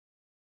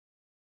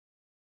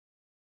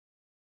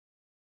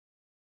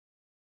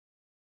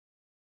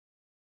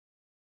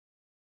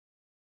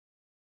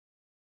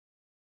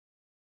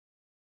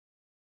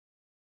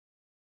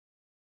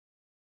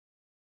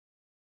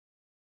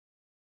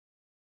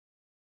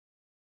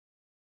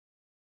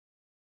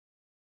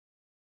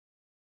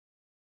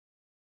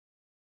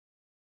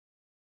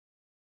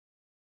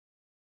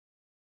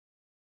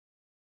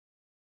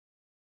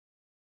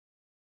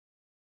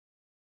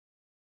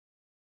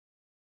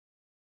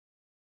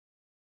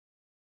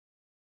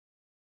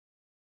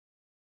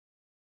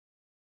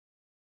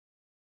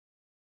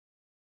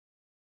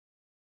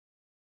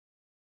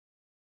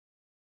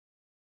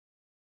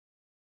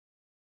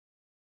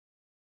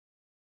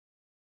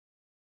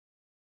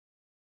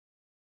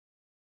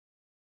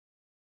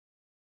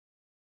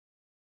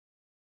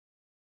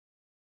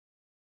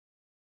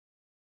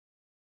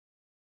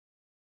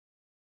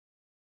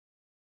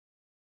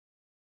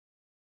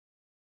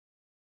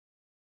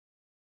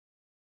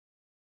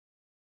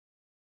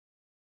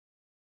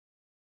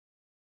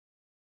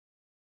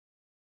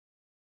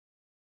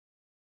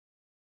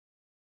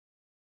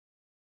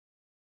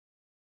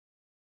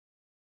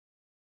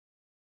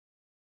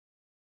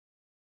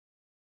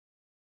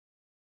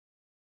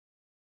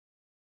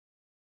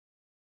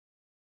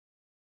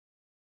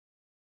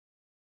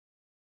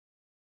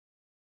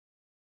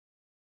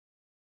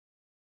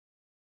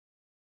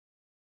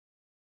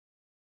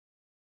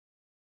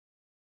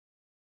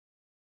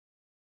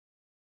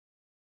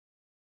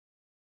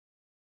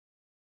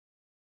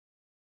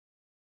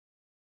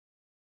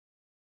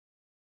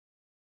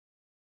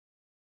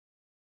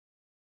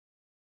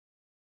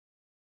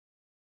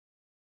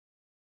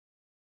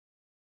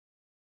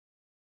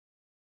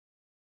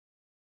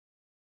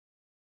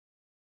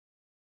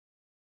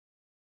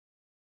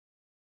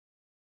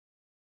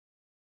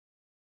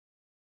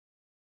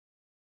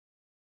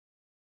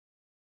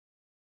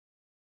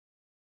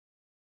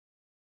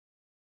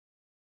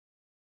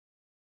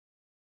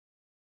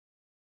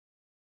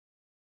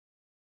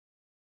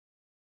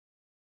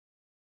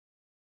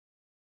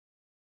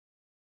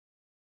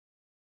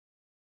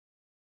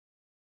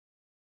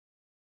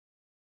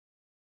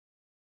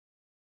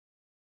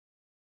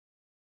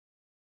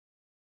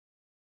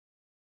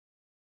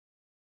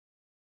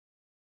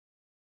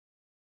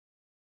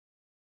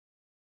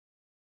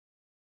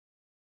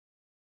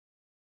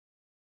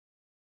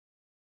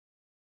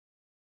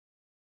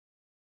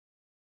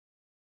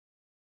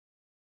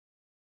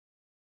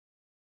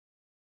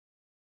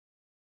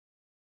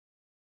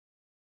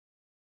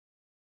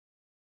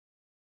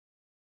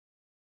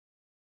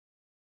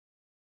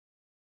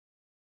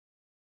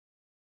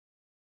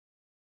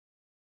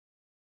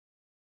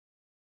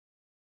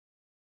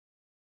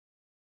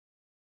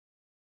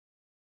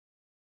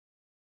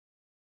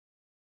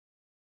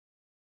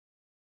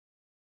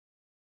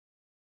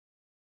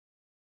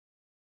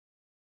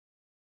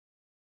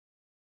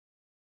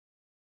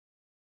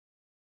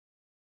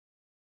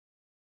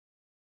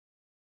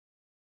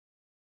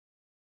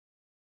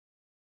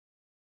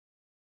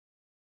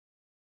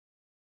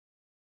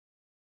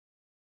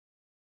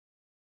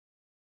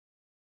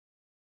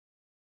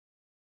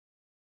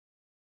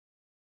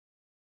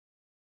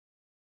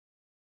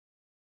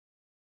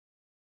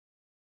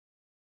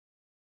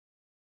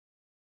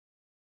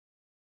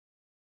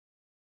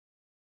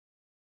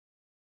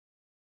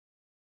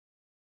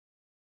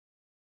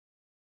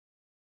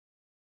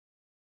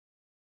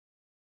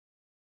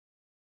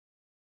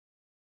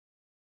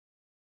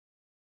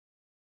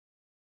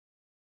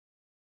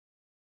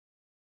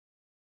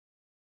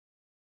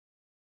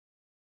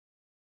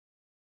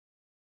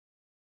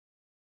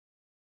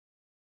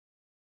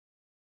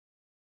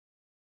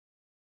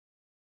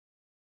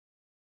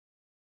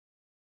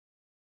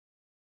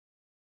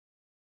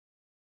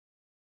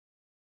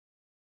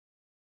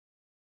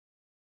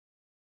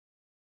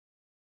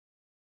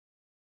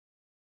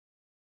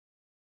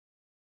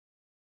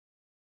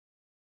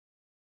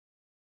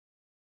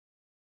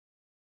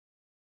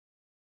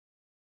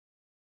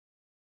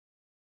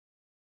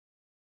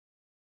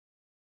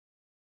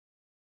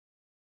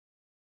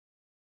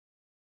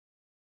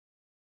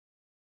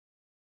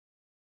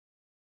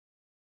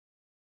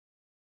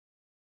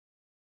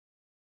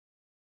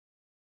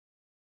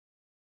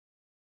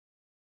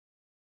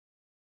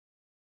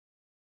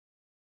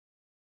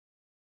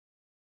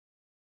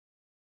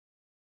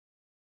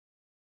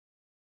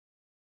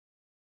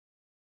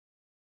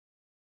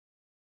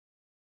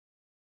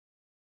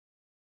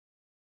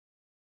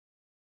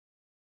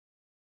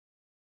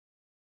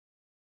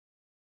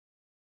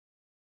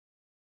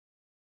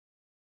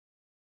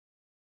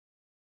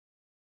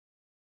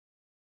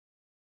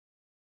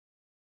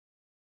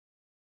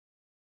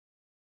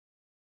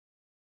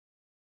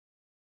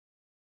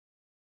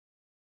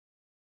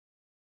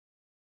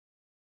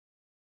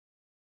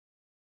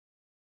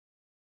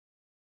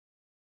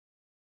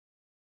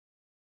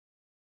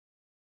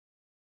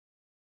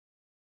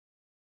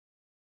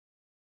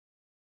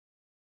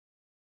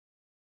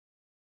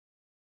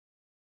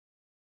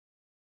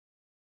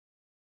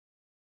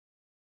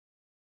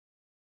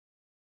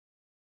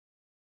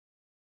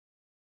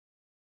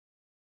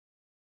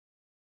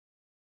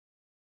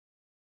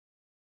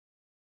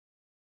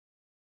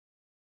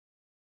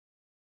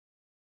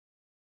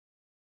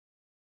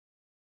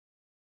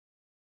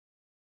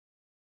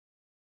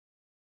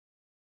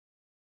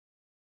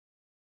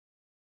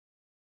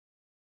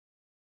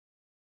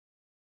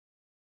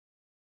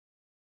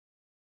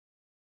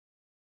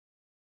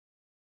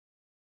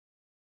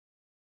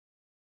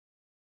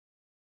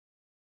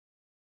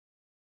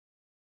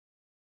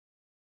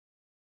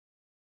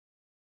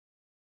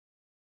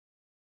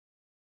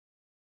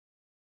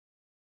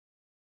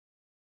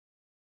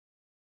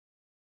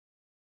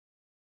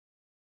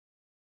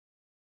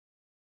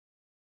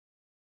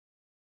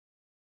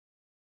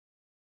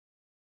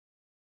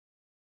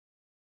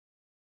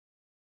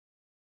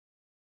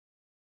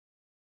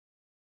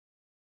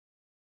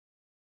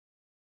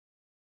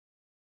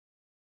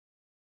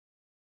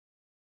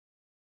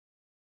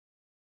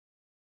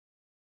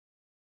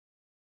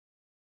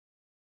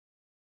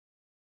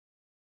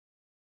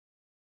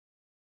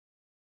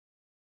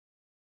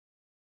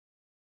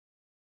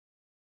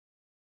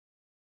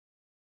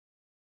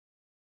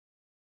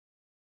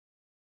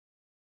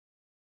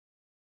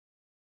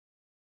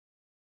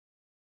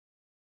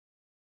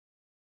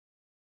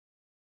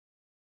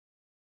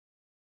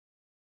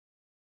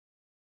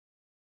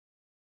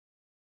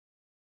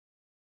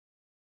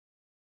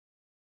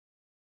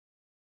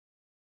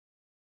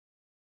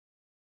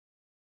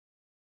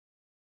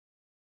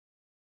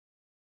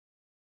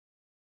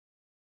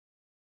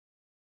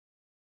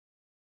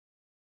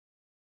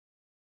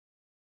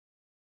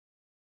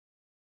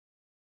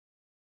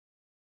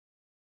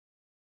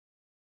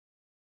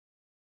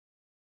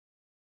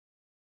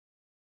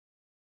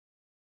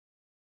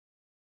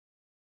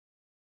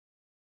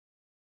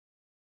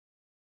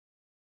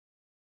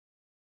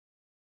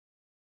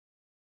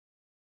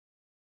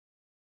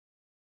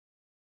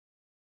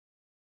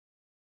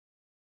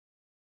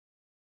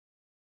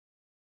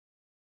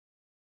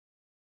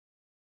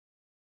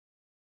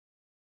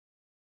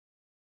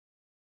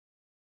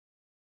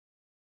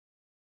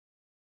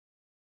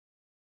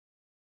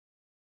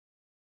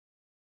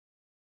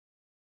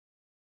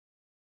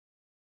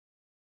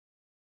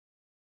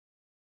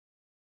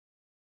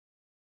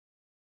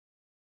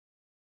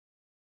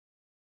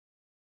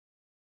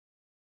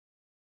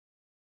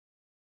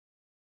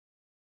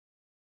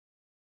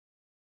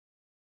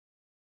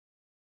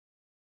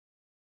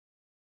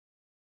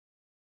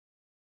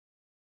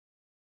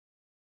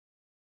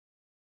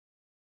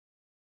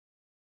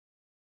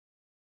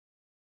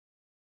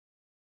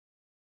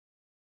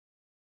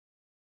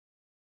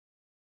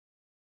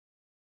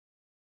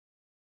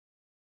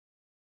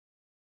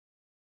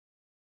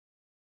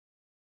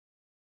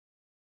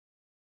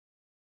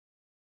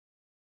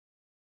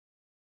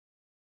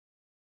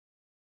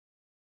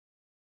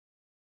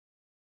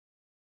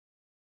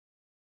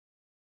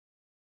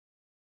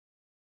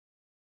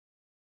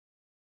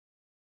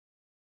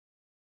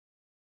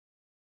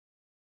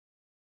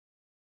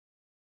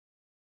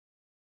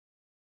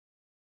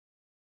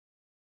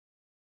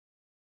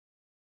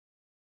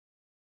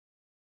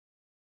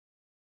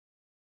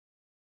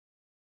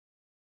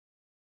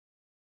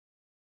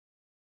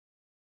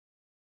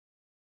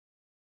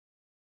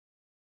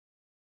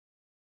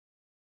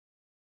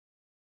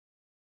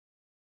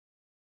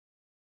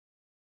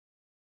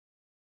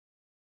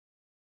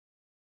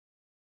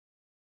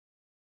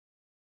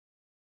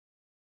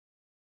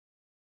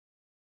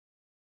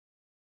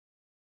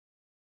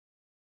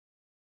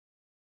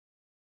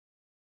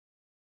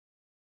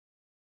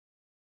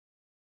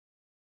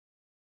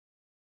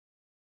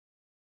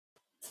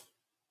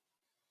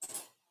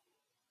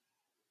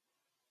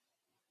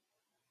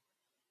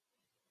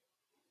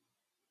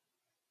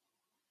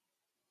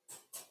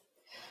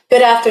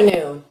Good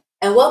afternoon,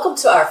 and welcome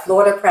to our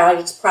Florida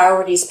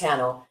Priorities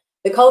panel,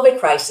 the COVID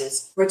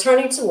crisis,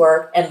 returning to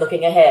work and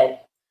looking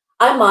ahead.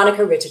 I'm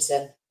Monica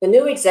Richardson, the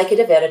new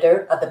executive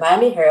editor of the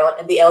Miami Herald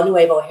and the El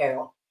Nuevo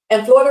Herald,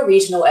 and Florida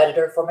regional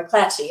editor for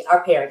McClatchy,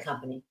 our parent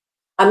company.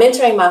 I'm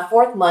entering my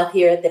fourth month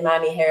here at the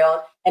Miami Herald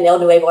and El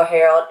Nuevo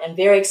Herald, and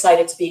very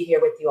excited to be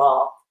here with you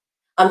all.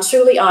 I'm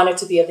truly honored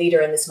to be a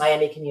leader in this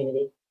Miami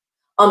community.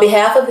 On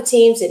behalf of the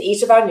teams in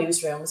each of our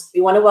newsrooms,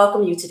 we want to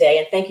welcome you today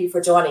and thank you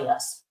for joining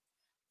us.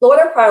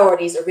 Florida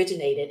Priorities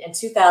originated in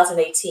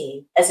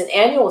 2018 as an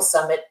annual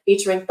summit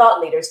featuring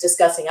thought leaders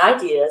discussing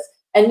ideas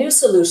and new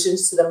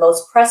solutions to the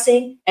most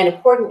pressing and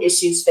important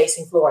issues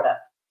facing Florida.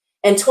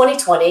 In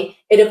 2020,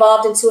 it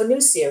evolved into a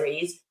new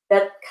series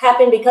that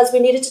happened because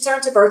we needed to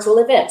turn to virtual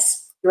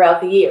events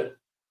throughout the year.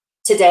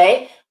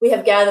 Today, we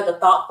have gathered a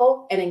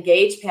thoughtful and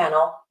engaged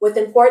panel with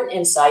important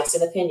insights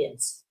and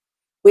opinions.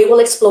 We will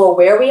explore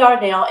where we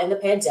are now in the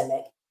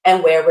pandemic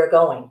and where we're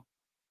going,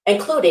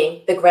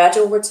 including the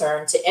gradual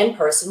return to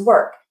in-person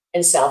work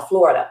in South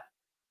Florida,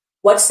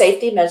 what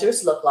safety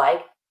measures look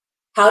like,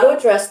 how to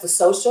address the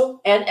social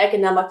and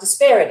economic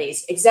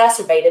disparities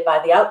exacerbated by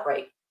the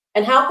outbreak,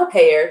 and how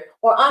prepared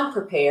or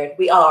unprepared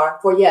we are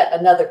for yet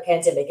another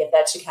pandemic if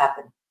that should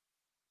happen.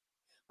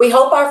 We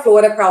hope our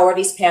Florida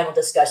Priorities panel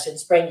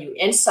discussions bring you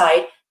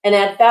insight and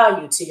add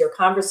value to your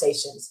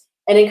conversations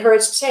and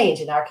encourage change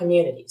in our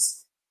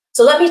communities.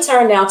 So let me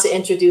turn now to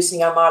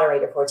introducing our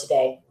moderator for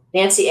today,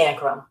 Nancy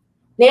Ankrum.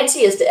 Nancy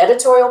is the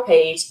editorial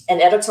page and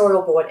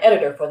editorial board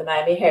editor for the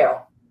Miami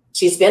Herald.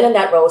 She's been in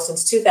that role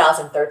since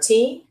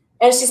 2013,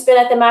 and she's been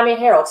at the Miami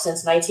Herald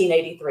since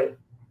 1983.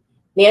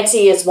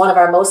 Nancy is one of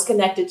our most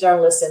connected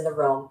journalists in the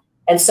room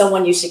and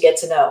someone you should get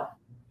to know.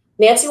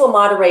 Nancy will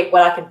moderate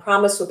what I can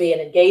promise will be an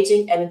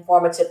engaging and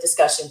informative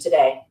discussion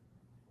today.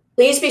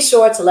 Please be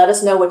sure to let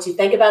us know what you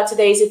think about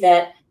today's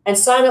event and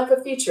sign up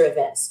for future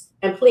events.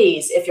 And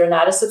please, if you're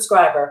not a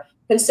subscriber,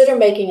 consider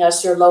making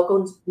us your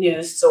local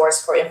news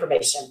source for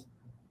information.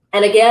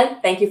 And again,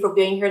 thank you for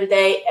being here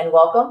today and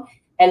welcome.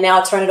 And now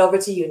I'll turn it over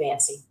to you,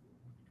 Nancy.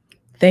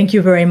 Thank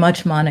you very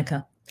much,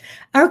 Monica.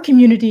 Our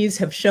communities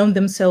have shown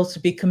themselves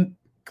to be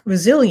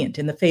resilient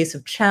in the face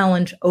of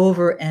challenge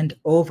over and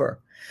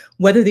over,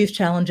 whether these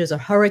challenges are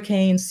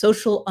hurricanes,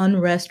 social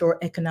unrest, or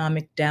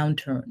economic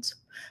downturns.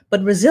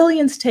 But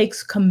resilience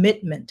takes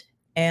commitment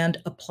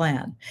and a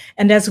plan.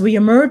 And as we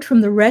emerge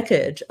from the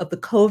wreckage of the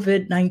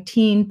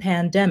COVID-19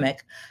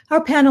 pandemic,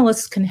 our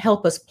panelists can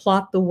help us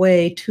plot the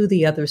way to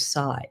the other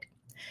side.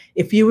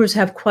 If viewers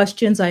have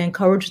questions, I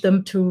encourage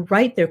them to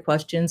write their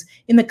questions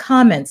in the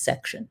comments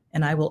section,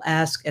 and I will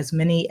ask as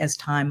many as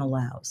time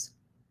allows.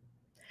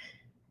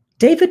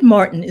 David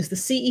Martin is the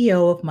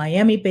CEO of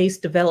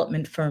Miami-based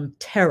development firm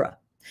Terra,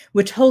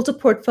 which holds a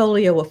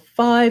portfolio of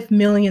 5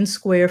 million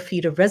square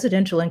feet of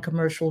residential and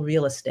commercial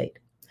real estate.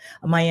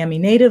 A Miami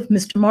native,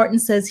 Mr. Martin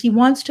says he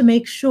wants to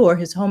make sure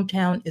his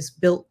hometown is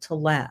built to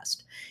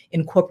last,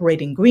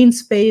 incorporating green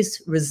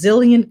space,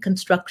 resilient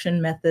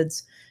construction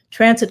methods,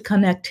 transit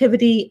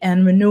connectivity,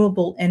 and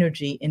renewable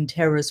energy in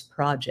Terra's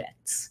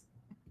projects.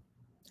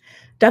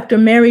 Dr.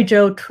 Mary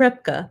Jo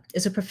Trepka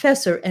is a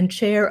professor and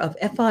chair of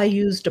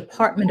FIU's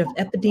Department of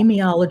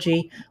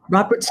Epidemiology,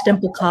 Robert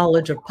Stemple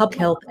College of Public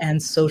Health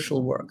and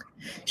Social Work.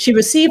 She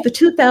received the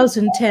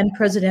 2010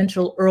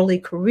 Presidential Early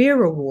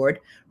Career Award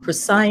for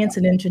Science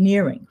and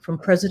Engineering from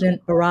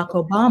President Barack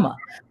Obama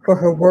for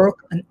her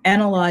work on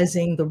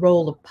analyzing the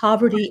role of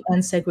poverty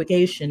and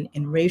segregation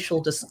in racial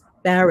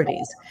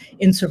disparities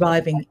in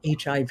surviving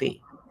HIV.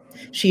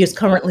 She is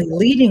currently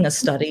leading a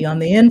study on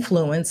the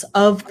influence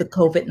of the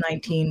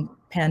COVID-19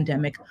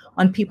 pandemic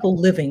on people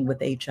living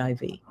with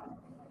HIV.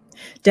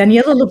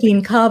 Daniela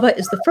Levine Cava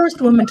is the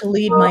first woman to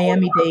lead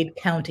Miami-Dade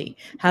County,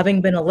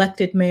 having been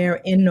elected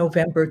mayor in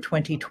November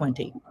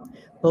 2020.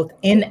 Both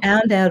in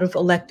and out of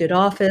elected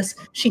office,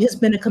 she has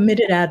been a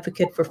committed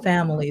advocate for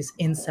families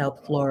in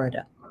South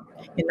Florida.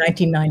 In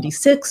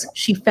 1996,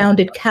 she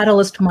founded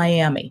Catalyst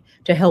Miami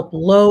to help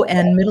low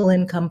and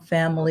middle-income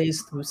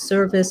families through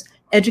service,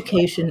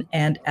 education,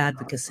 and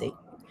advocacy.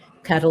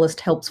 Catalyst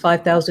helps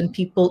 5,000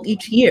 people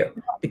each year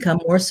become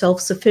more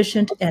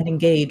self-sufficient and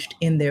engaged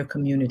in their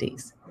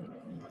communities.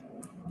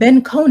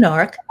 Ben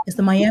Konark is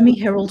the Miami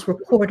Herald's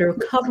reporter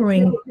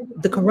covering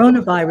the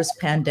coronavirus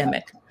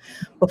pandemic.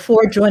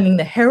 Before joining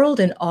the Herald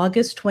in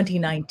August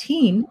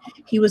 2019,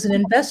 he was an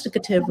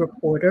investigative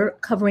reporter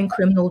covering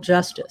criminal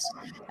justice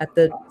at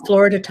the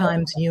Florida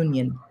Times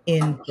Union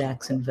in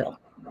Jacksonville.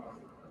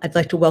 I'd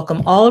like to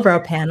welcome all of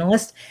our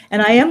panelists,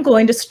 and I am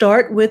going to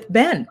start with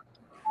Ben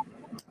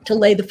to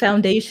lay the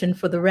foundation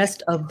for the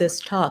rest of this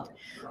talk.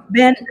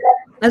 Ben,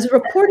 as a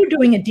reporter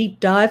doing a deep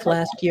dive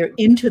last year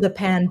into the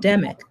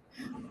pandemic,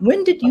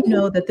 when did you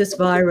know that this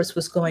virus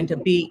was going to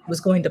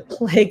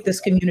plague this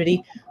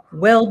community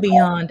well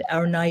beyond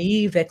our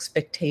naive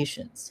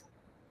expectations?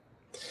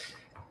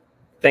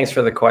 Thanks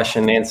for the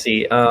question,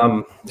 Nancy.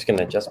 I'm just going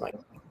to adjust my.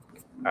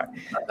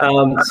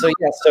 All right.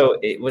 So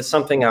it was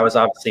something I was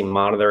obviously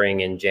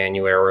monitoring in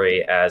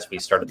January as we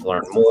started to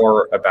learn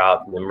more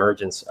about the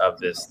emergence of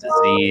this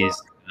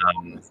disease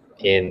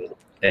in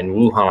in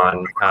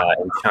Wuhan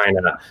in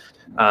China.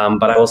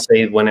 But I will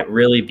say when it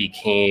really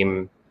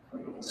became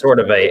sort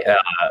of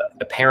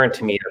apparent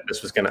to me that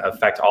this was going to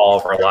affect all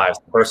of our lives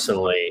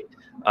personally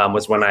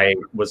was when I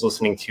was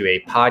listening to a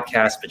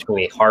podcast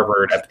between a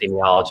Harvard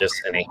epidemiologist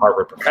and a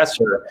Harvard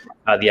professor,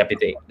 the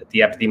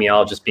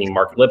epidemiologist being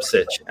Mark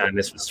Lipsitch. And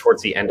this was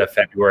towards the end of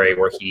February,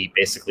 where he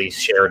basically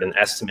shared an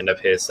estimate of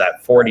his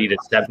that 40 to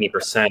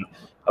 70%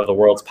 of the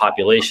world's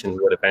population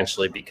would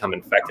eventually become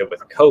infected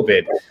with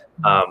COVID.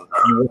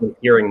 You weren't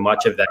hearing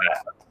much of that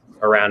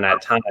around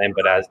that time,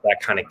 but as that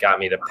kind of got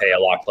me to pay a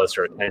lot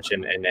closer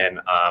attention. And then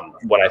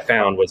what I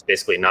found was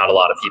basically not a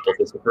lot of people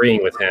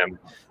disagreeing with him.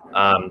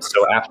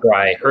 So after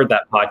I heard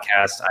that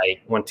podcast, I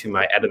went to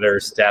my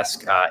editor's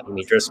desk,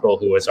 Amy Driscoll,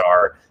 who was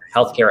our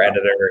healthcare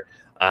editor,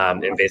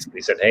 and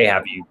basically said, hey,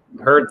 have you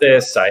heard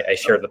this? I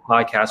shared the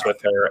podcast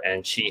with her,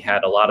 and she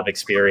had a lot of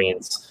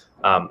experience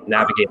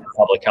navigating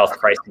public health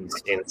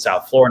crises in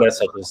South Florida,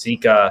 such as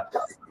Zika.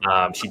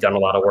 She'd done a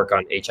lot of work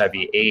on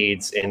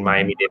HIV/AIDS in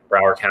Miami-Dade,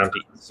 Broward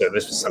County. So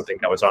this was something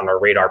that was on our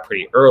radar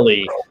pretty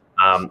early,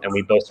 and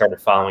we both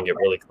started following it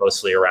really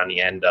closely around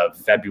the end of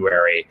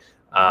February.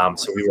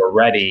 So we were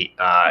ready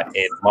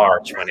in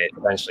March when it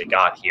eventually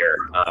got here,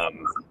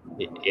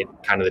 in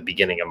kind of the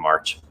beginning of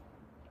March.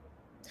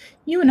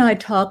 You and I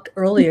talked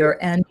earlier,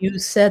 and you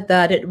said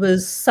that it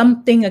was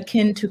something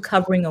akin to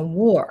covering a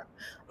war.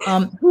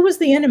 Who was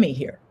the enemy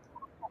here?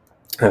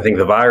 I think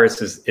the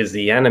virus is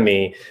the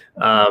enemy,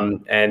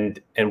 and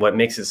what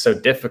makes it so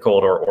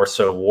difficult or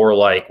so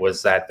warlike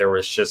was that there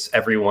was just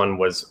everyone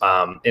was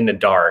in the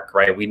dark,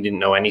 right? We didn't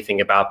know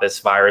anything about this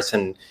virus,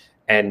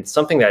 and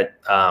something that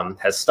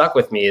has stuck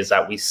with me is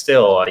that we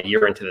still, a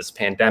year into this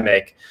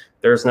pandemic,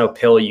 there's no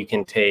pill you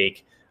can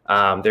take,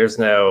 there's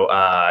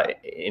no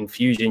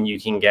infusion you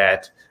can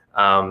get.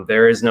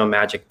 There is no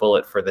magic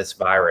bullet for this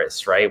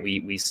virus, right?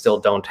 We still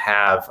don't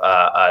have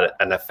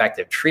an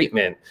effective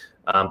treatment,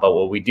 but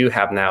what we do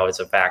have now is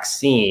a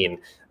vaccine.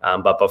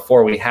 But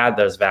before we had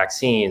those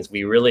vaccines,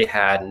 we really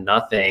had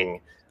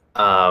nothing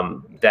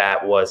that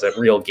was a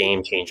real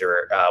game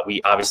changer.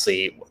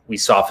 We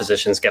saw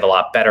physicians get a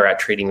lot better at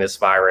treating this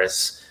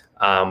virus,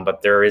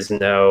 but there is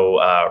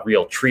no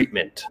real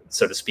treatment,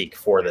 so to speak,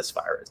 for this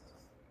virus.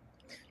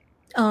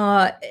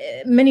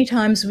 Many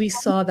times we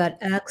saw that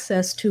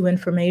access to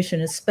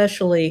information,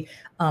 especially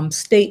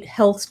state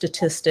health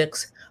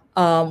statistics,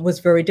 was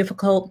very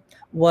difficult,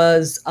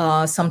 was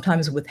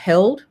sometimes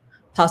withheld,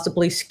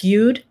 possibly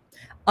skewed.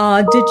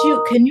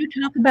 Can you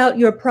talk about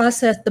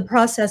the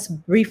process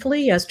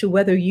briefly as to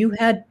whether you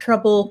had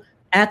trouble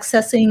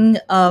accessing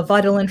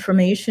vital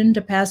information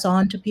to pass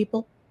on to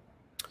people?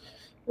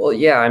 Well,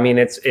 yeah, I mean,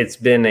 it's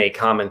been a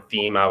common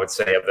theme, I would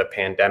say, of the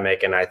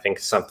pandemic, and I think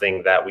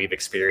something that we've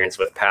experienced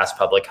with past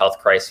public health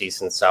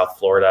crises in South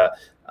Florida,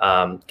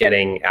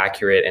 getting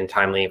accurate and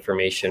timely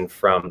information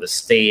from the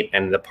state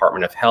and the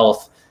Department of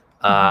Health.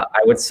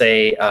 I would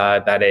say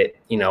that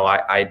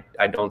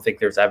I don't think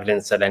there's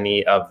evidence that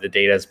any of the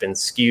data has been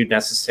skewed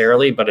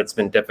necessarily, but it's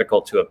been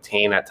difficult to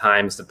obtain at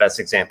times. The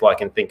best example I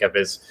can think of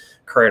is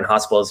current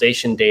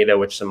hospitalization data,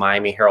 which the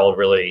Miami Herald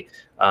really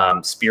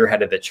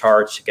spearheaded the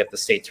charge to get the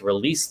state to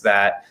release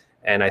that.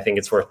 And I think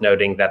it's worth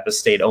noting that the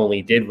state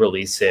only did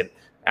release it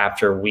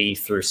after we,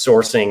 through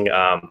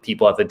sourcing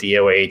people at the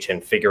DOH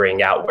and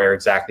figuring out where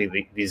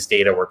exactly these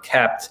data were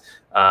kept,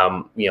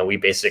 we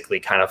basically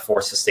kind of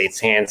forced the state's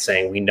hand,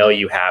 saying, we know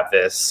you have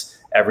this.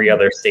 Every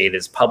other state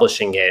is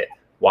publishing it.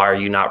 Why are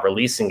you not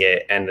releasing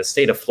it? And the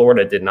state of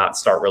Florida did not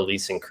start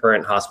releasing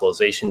current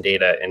hospitalization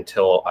data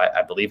until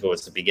I believe it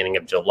was the beginning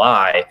of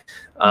July.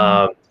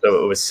 So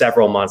it was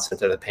several months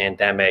into the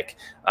pandemic.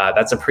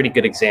 That's a pretty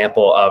good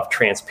example of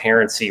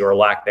transparency or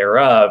lack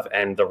thereof,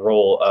 and the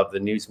role of the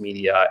news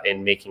media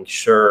in making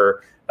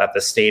sure that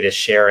the state is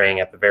sharing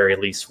at the very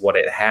least what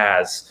it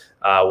has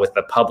with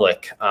the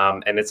public.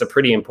 And it's a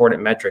pretty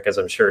important metric, as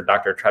I'm sure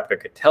Dr. Trepka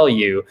could tell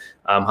you.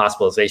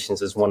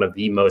 Hospitalizations is one of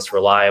the most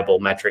reliable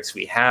metrics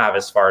we have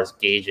as far as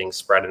gauging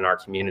spread in our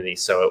community.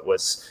 So it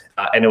was,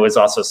 and it was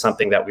also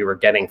something that we were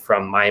getting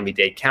from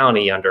Miami-Dade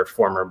County under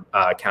former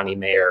County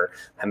Mayor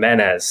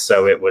Jimenez.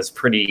 So it was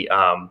pretty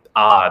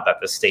odd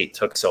that the state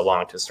took so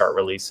long to start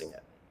releasing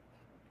it.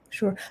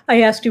 Sure.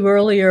 I asked you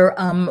earlier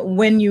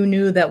when you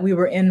knew that we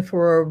were in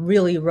for a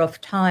really rough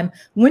time.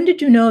 When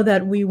did you know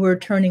that we were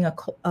turning a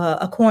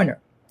corner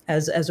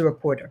as a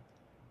reporter?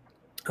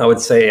 I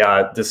would say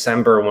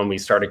December, when we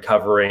started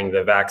covering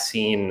the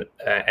vaccine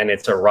and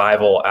its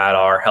arrival at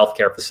our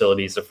healthcare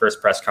facilities. The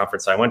first press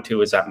conference I went to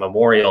was at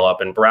Memorial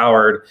up in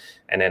Broward.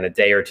 And then a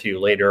day or two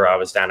later, I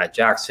was down at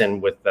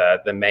Jackson with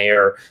the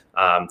mayor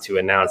to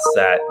announce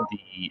that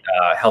the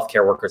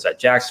healthcare workers at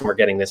Jackson were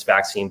getting this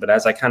vaccine. But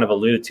as I kind of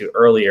alluded to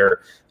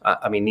earlier,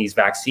 I mean, these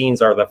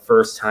vaccines are the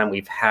first time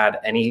we've had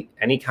any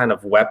kind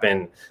of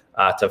weapon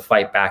to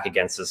fight back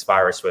against this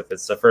virus with.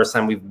 It's the first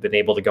time we've been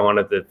able to go on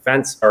the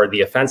defense, or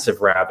the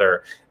offensive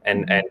rather,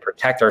 and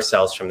protect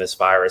ourselves from this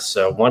virus.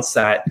 So once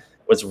that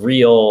was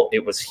real,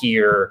 it was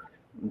here.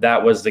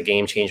 that was the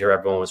game changer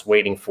everyone was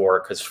waiting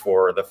for, because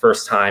for the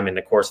first time in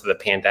the course of the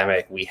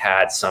pandemic, we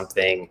had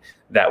something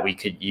that we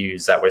could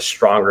use that was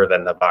stronger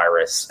than the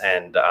virus.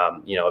 And,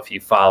 if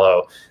you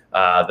follow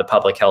the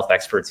public health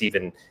experts,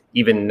 even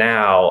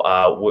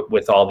now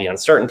with all the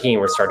uncertainty,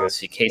 and we're starting to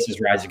see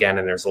cases rise again,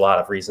 and there's a lot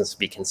of reasons to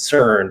be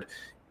concerned,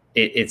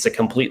 it's a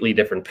completely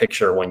different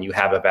picture when you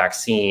have a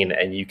vaccine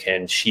and you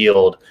can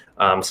shield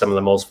some of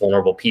the most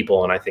vulnerable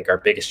people. And I think our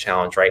biggest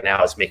challenge right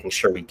now is making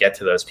sure we get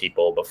to those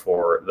people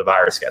before the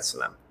virus gets to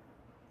them.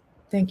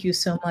 Thank you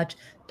so much.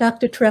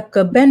 Dr.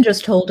 Trepka, Ben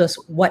just told us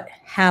what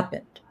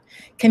happened.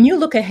 Can you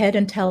look ahead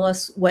and tell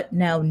us what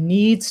now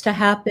needs to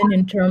happen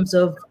in terms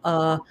of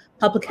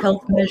public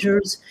health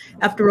measures?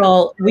 After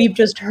all, we've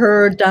just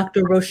heard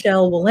Dr.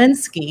 Rochelle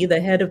Walensky, the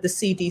head of the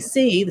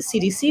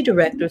CDC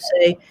director,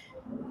 say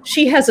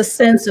she has a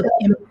sense of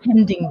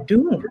impending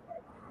doom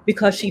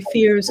because she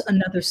fears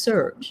another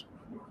surge.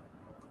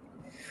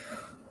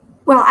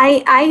 Well,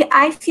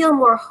 I feel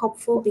more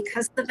hopeful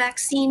because of the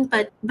vaccine,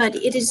 but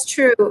it is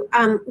true.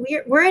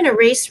 We're in a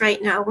race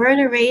right now. We're in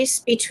a race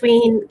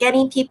between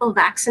getting people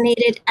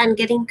vaccinated and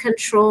getting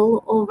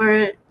control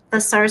over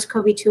the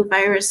SARS-CoV-2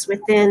 virus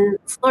within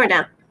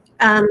Florida.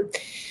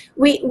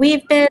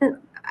 We've been,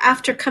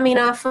 after coming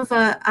off of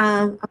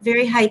a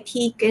very high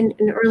peak in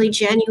early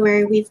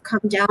January, we've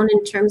come down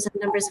in terms of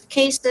numbers of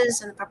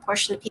cases and the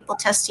proportion of people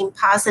testing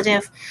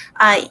positive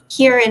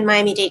here in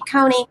Miami-Dade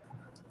County,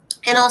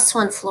 and also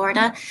in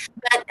Florida.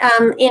 But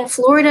in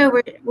Florida,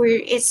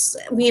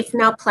 we've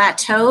now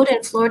plateaued.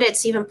 In Florida,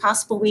 it's even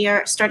possible we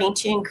are starting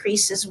to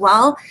increase as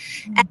well.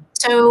 And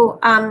so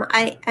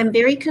I'm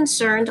very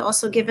concerned,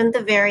 also given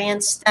the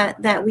variants,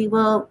 that we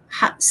will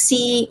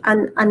see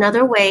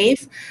another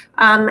wave.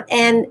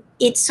 And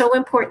it's so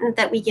important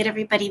that we get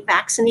everybody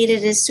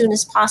vaccinated as soon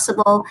as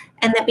possible,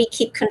 and that we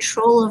keep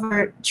control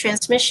over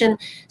transmission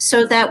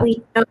so that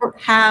we don't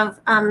have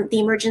the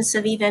emergence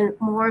of even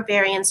more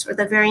variants, or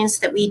the variants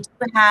that we do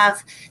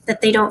have,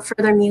 that they don't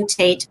further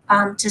mutate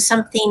to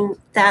something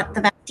that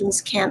the vaccines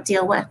can't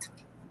deal with.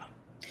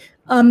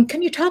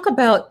 Can you talk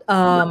about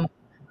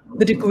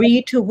the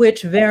degree to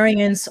which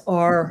variants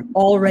are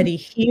already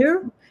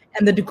here,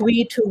 and the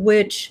degree to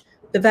which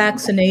the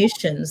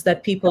vaccinations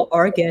that people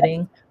are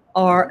getting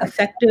are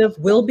effective,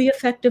 will be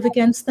effective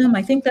against them?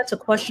 I think that's a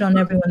question on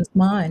everyone's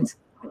minds.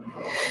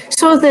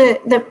 So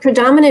the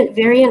predominant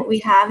variant we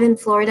have in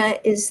Florida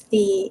is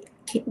the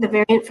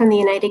variant from the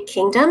United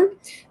Kingdom,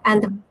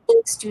 and the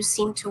vaccines do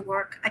seem to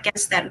work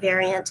against that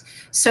variant.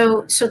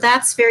 So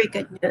that's very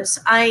good news.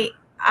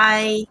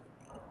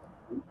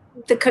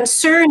 The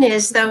concern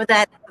is, though,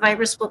 that the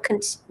virus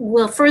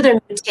will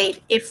further mutate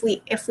if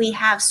we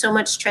have so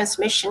much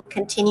transmission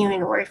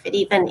continuing, or if it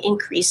even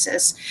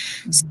increases.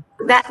 So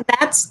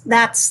that's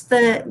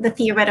the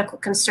theoretical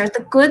concern.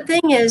 The good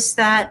thing is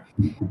that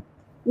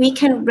we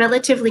can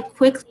relatively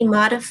quickly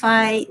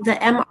modify the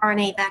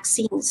mRNA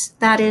vaccines.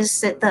 That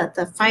is the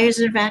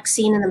Pfizer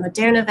vaccine and the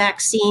Moderna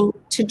vaccine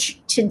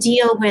to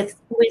deal with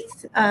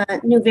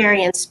new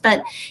variants.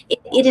 But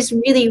it is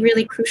really,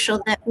 really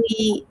crucial that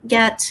we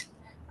get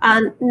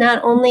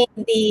not only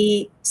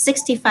the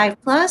 65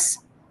 plus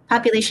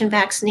population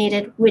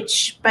vaccinated,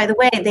 which, by the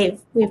way,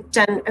 we've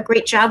done a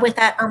great job with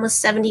that.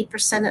 Almost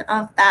 70%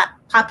 of that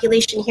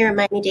population here in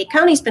Miami-Dade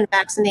County has been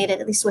vaccinated,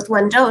 at least with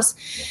one dose.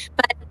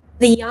 But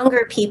the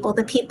younger people,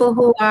 the people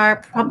who are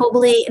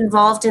probably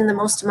involved in the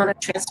most amount of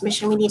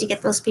transmission, we need to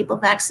get those people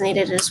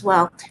vaccinated as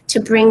well to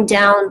bring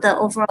down the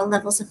overall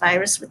levels of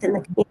virus within the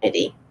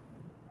community.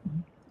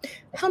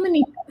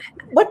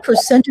 What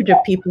percentage of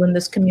people in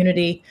this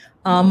community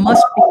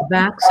must be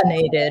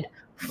vaccinated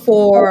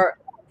for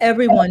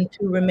everyone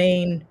to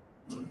remain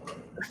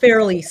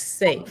fairly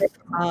safe?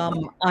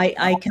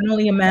 I can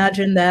only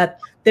imagine that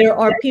there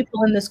are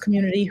people in this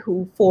community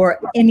who, for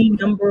any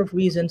number of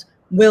reasons,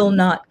 will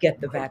not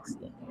get the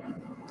vaccine.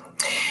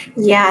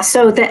 Yeah,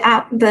 so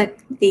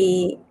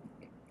the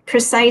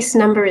precise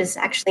number is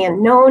actually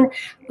unknown.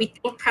 We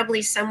think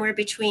probably somewhere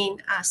between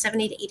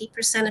 70 to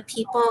 80% of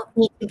people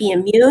need to be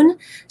immune.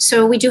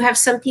 So we do have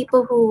some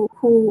people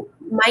who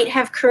might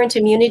have current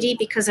immunity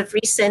because of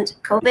recent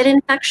COVID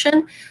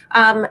infection,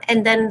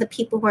 and then the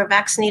people who are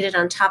vaccinated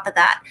on top of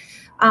that.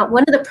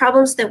 One of the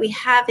problems that we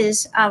have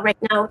is right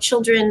now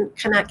children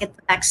cannot get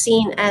the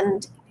vaccine,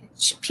 and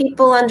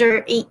people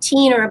under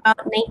 18 are about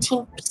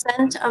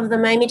 19% of the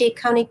Miami-Dade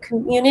County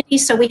community.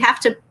 So we have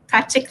to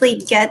practically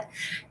get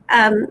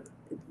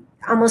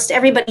almost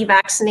everybody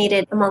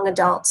vaccinated among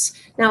adults.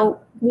 Now,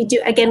 we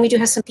do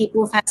have some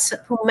people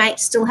who might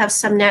still have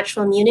some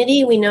natural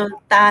immunity. We know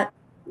that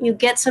you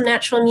get some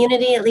natural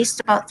immunity at least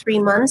about 3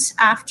 months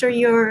after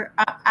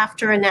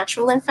after a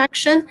natural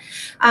infection.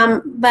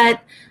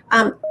 But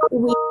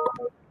we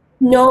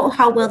know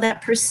how well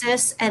that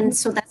persists, and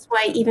so that's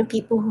why even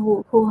people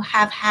who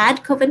have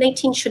had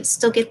COVID-19 should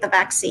still get the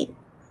vaccine.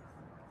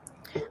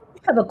 We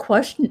have a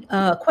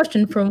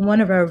question from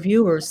one of our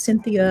viewers,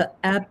 Cynthia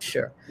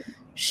Absher.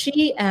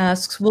 She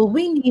asks, will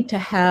we need to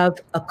have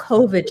a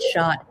COVID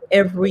shot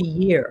every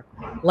year,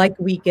 like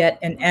we get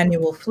an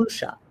annual flu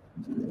shot?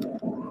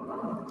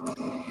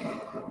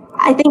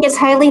 I think it's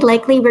highly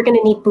likely we're going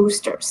to need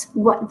boosters.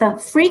 What the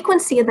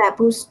frequency of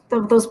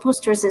those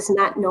boosters is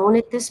not known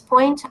at this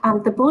point.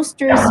 The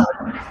boosters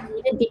are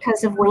needed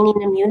because of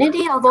waning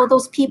immunity, although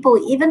those people,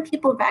 even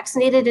people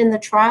vaccinated in the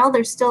trial,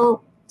 they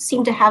still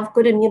seem to have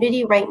good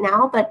immunity right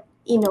now. But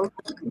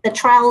the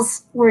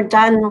trials were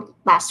done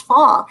last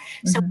fall,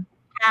 so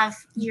have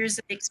years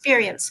of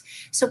experience.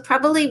 So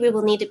probably we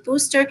will need a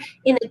booster.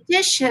 In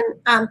addition,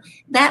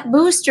 that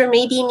booster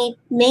may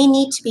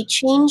need to be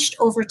changed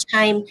over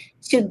time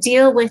to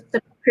deal with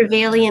the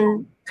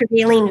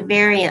prevailing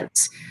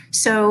variants.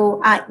 So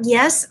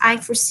yes, I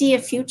foresee a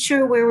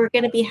future where we're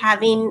going to be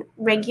having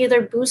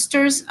regular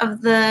boosters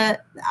of the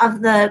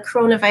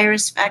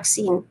coronavirus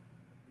vaccine.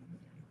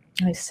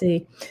 I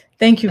see.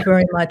 Thank you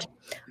very much.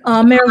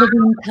 Mayor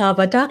Levine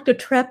Cava, Dr.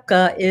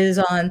 Trepka is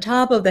on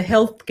top of the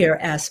healthcare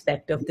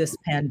aspect of this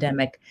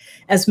pandemic.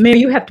 As mayor,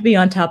 you have to be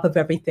on top of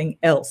everything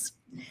else.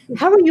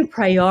 How are you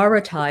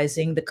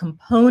prioritizing the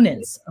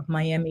components of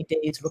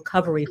Miami-Dade's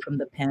recovery from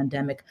the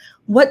pandemic?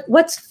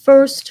 What's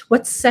first,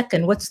 what's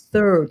second, what's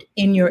third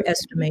in your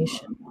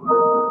estimation?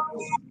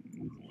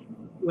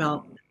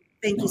 Well,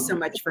 thank you so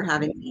much for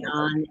having me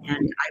on,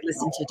 and I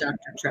listened to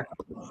Dr.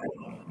 Trepka.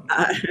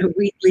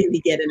 Weekly, we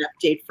get an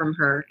update from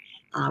her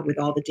with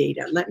all the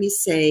data. Let me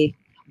say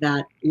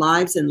that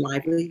lives and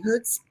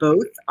livelihoods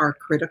both are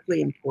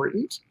critically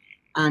important.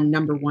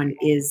 Number one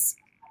is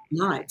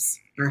lives,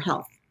 our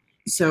health.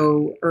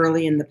 So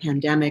early in the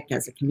pandemic,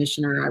 as a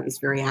commissioner, I was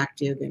very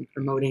active in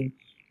promoting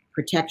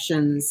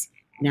protections.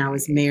 Now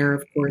as mayor,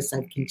 of course,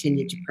 I've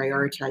continued to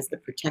prioritize the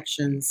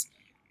protections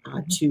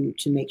to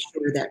make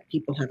sure that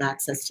people have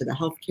access to the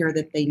health care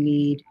that they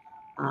need,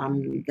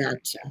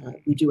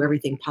 that we do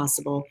everything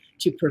possible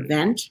to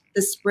prevent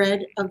the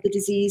spread of the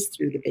disease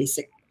through the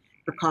basic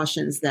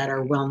precautions that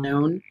are well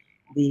known,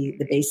 the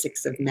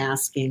basics of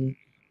masking,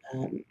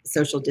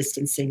 social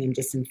distancing and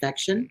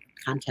disinfection,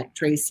 contact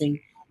tracing.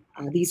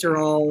 These are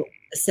all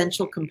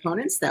essential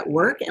components that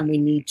work, and we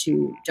need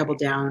to double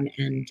down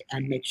and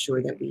make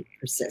sure that we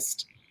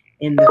persist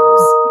in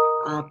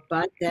those.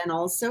 But then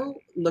also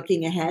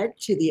looking ahead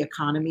to the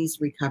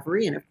economy's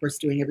recovery and, of course,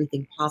 doing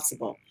everything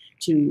possible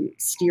to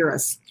steer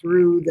us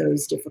through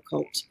those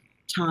difficult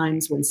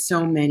times when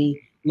so many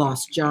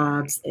lost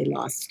jobs, they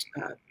lost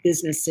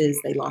businesses,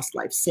 they lost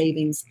life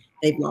savings,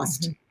 they've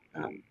lost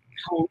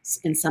homes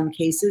in some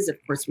cases. Of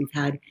course, we've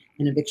had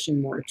an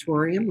eviction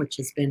moratorium, which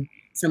has been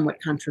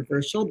somewhat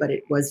controversial, but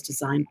it was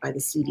designed by the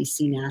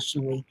CDC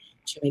nationally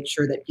to make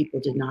sure that people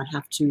did not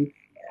have to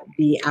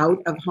be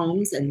out of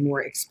homes and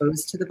more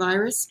exposed to the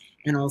virus,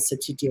 and also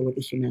to deal with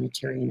the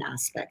humanitarian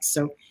aspects.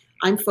 So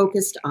I'm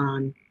focused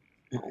on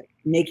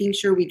making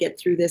sure we get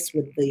through this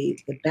with the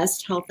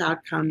best health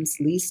outcomes,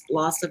 least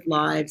loss of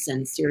lives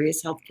and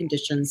serious health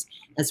conditions,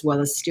 as well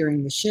as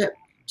steering the ship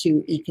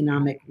to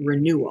economic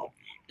renewal.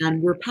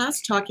 And we're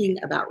past talking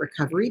about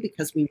recovery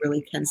because we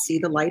really can see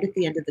the light at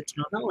the end of the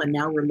tunnel. And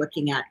now we're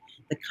looking at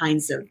the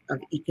kinds of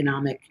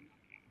economic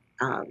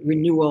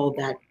renewal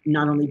that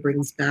not only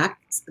brings back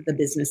the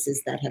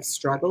businesses that have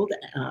struggled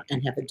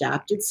and have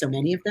adapted, so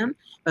many of them,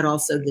 but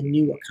also the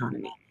new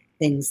economy,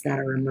 things that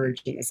are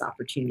emerging as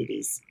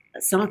opportunities,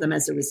 some of them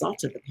as a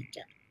result of the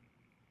pandemic.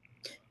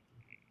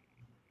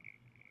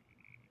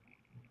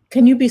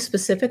 Can you be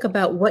specific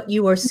about what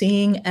you are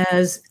seeing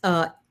as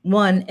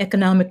one,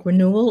 economic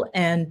renewal,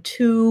 and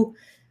two,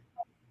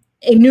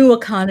 a new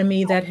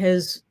economy that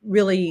has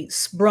really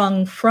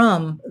sprung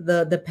from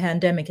the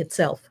pandemic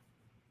itself?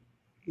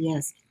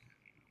 Yes.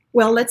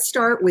 Well, let's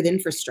start with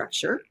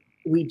infrastructure.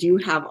 We do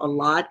have a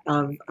lot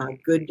of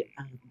good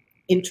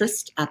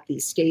interest at the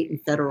state and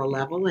federal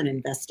level in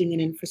investing in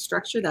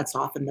infrastructure. That's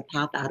often the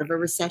path out of a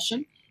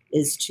recession,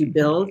 is to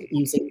build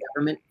using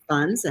government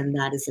funds, and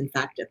that is in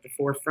fact at the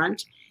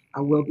forefront.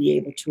 We'll be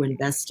able to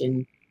invest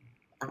in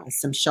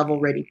some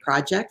shovel-ready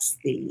projects.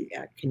 The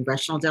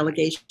congressional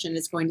delegation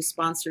is going to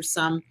sponsor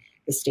some.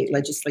 The state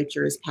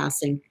legislature is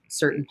passing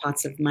certain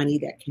pots of money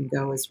that can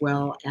go as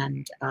well.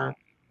 And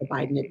the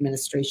Biden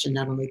administration,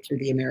 not only through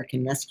the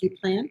American Rescue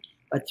Plan,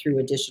 but through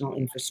additional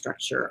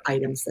infrastructure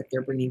items that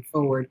they're bringing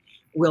forward,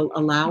 will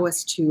allow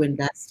us to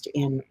invest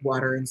in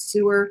water and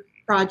sewer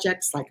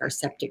projects like our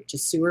septic to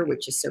sewer,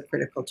 which is so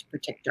critical to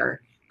protect our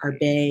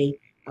bay,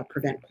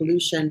 prevent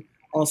pollution.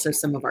 Also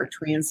some of our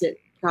transit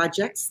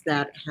projects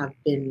that have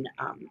been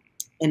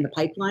in the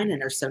pipeline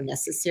and are so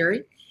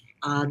necessary.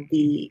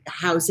 The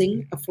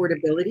housing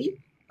affordability,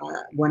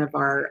 one of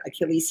our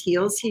Achilles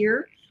heels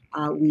here.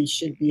 We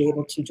should be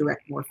able to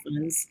direct more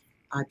funds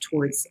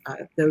towards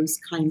those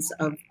kinds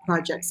of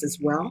projects as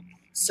well.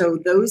 So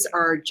those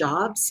are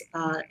jobs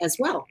as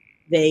well.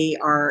 They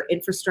are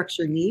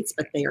infrastructure needs,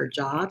 but they are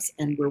jobs.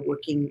 And we're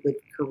working with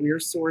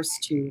CareerSource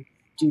to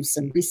do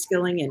some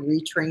reskilling and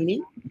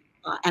retraining.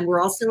 And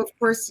we're also, of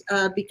course,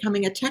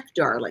 becoming a tech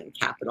darling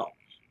capital.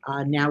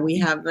 Now we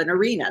have an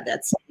arena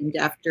that's named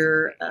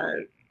after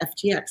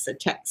FTX,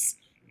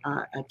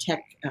 a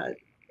tech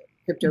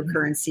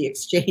cryptocurrency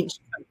exchange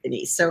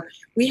company. So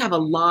we have a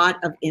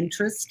lot of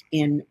interest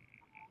in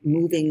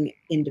moving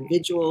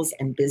individuals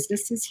and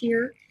businesses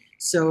here.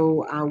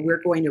 So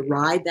we're going to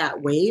ride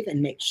that wave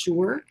and make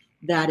sure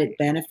that it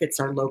benefits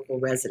our local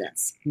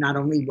residents, not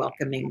only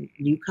welcoming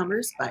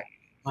newcomers, but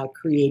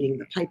creating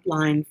the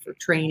pipeline for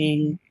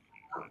training,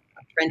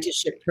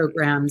 apprenticeship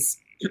programs,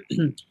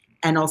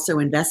 and also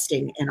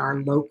investing in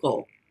our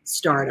local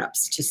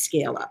startups to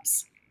scale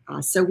ups.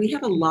 So we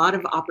have a lot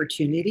of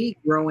opportunity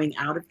growing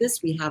out of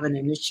this. We have an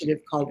initiative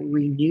called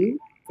Renew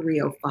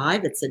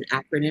 305. It's an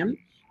acronym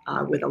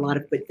with a lot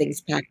of good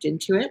things packed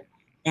into it.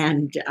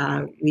 And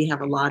we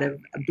have a lot of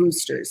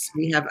boosters.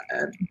 We have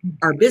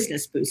our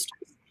business boosters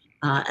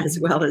as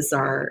well as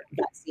our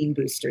vaccine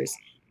boosters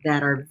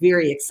that are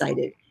very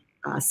excited.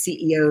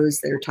 CEOs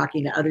that are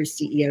talking to other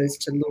CEOs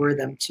to lure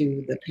them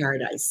to the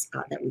paradise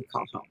that we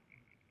call home.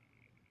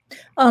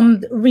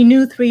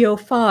 Renew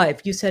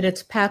 305, you said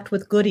it's packed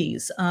with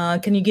goodies.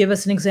 Can you give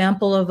us an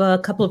example of a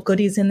couple of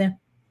goodies in there?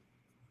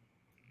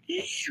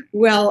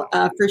 Well,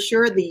 for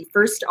sure, the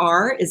first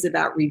R is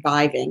about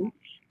reviving.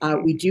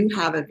 We do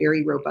have a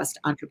very robust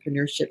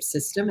entrepreneurship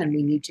system, and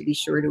we need to be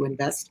sure to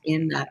invest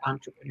in that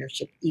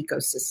entrepreneurship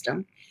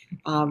ecosystem.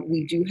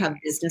 We do have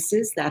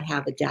businesses that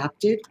have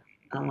adapted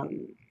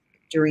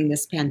during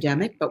this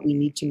pandemic, but we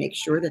need to make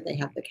sure that they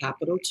have the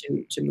capital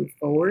to move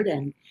forward,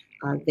 and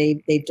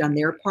they've done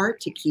their part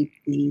to keep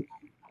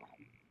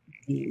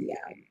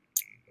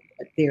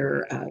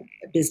their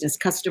business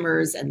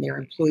customers and their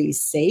employees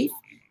safe.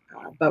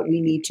 But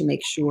we need to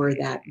make sure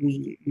that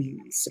we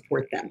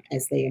support them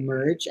as they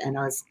emerge and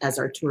as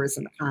our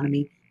tourism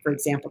economy, for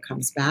example,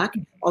 comes back.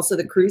 Also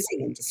the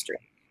cruising industry,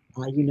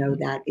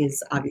 that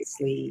is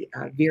obviously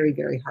very,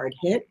 very hard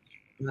hit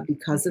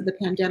because of the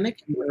pandemic.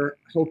 And we're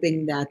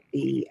hoping that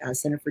the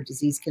Center for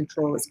Disease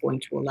Control is going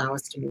to allow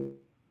us to move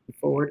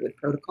forward with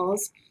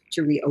protocols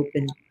to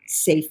reopen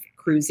safe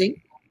cruising.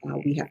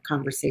 We have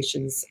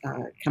conversations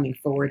coming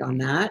forward on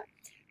that.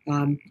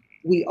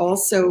 We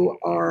also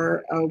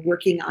are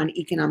working on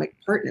economic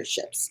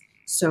partnerships.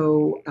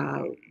 So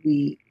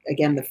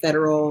again, the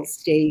federal,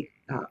 state,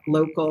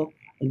 local,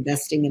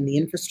 investing in the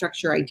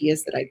infrastructure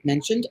ideas that I've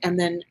mentioned, and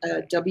then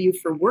W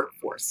for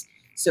workforce.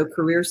 So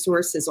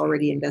CareerSource has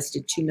already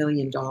invested $2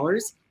 million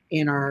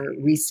in our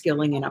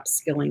reskilling and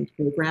upskilling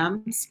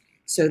programs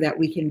so that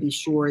we can be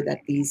sure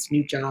that these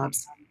new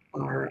jobs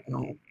are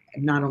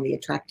not only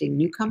attracting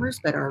newcomers,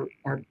 but are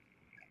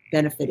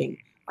benefiting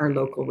our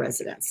local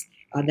residents.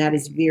 That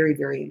is very,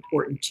 very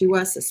important to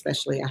us,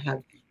 especially I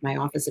have my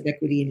Office of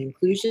Equity and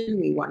Inclusion.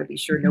 We want to be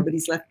sure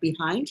nobody's left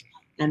behind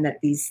and that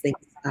these things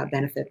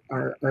benefit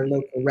our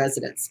local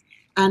residents.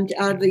 And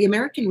the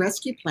American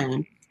Rescue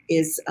Plan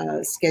is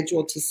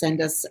scheduled to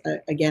send us,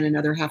 again,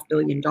 another $500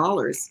 million.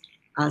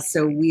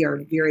 So we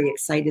are very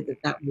excited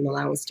that will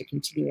allow us to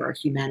continue our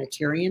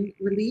humanitarian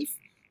relief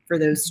for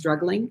those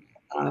struggling,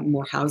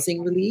 more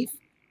housing relief,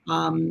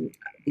 the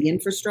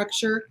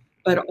infrastructure,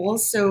 but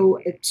also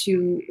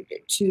to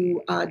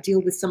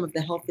deal with some of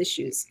the health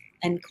issues,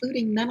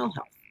 including mental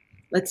health.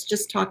 Let's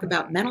just talk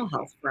about mental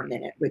health for a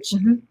minute, which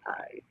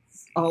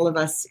all of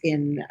us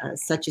in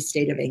such a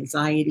state of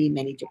anxiety,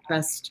 many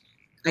depressed,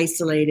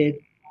 isolated,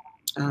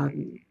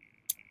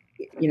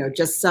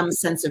 just some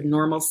sense of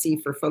normalcy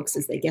for folks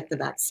as they get the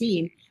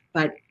vaccine.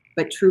 But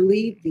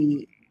truly,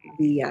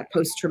 the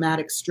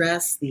post-traumatic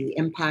stress, the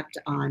impact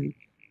on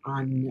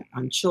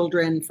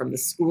children from the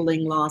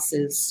schooling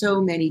losses, so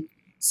many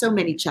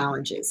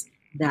challenges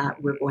that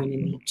we're going to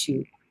need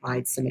to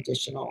provide some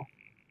additional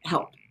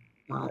help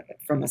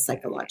from a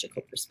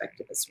psychological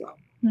perspective as well.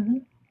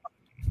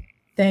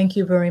 Thank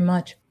you very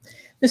much.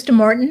 Mr.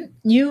 Martin,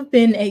 you've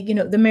been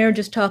the mayor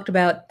just talked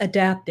about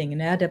adapting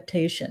and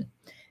adaptation,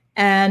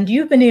 and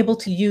you've been able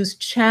to use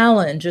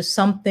challenge as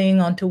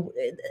something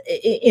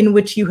in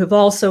which you have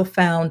also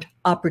found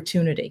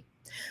opportunity.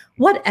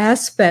 What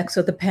aspects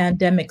of the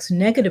pandemic's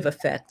negative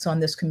effects on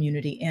this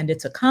community and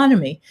its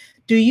economy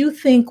do you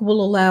think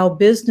will allow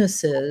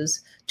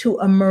businesses to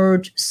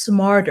emerge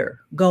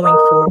smarter going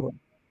forward?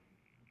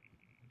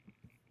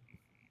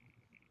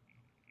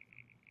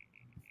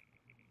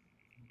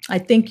 I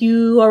think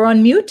you are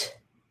on mute.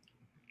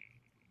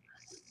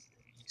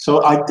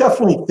 So I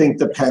definitely think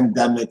the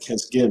pandemic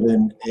has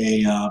given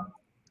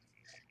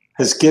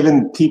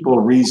people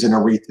a reason to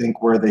rethink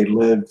where they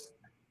live,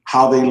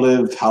 how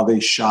they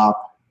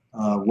shop,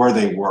 where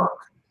they work.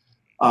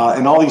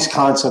 And all these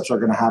concepts are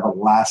going to have a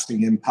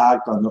lasting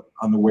impact on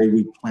the way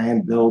we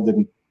plan, build,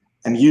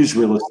 and use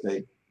real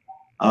estate.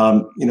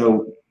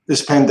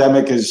 This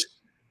pandemic has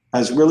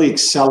really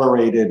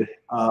accelerated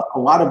a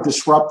lot of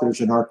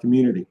disruptors in our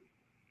community.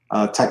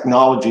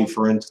 Technology,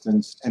 for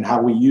instance, and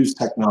how we use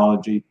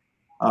technology.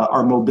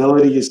 Our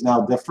mobility is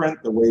now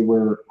different, the way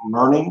we're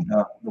learning,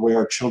 the way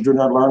our children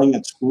are learning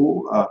at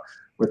school,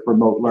 with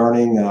remote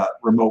learning,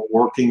 remote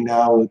working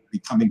now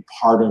becoming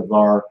part of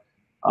our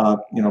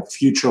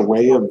future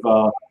way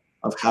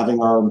of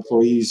having our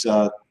employees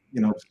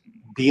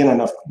be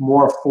in a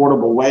more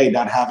affordable way,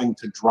 not having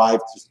to drive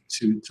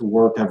to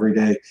work every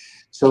day.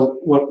 So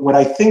what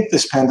I think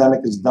this pandemic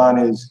has done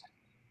is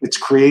it's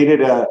created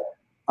a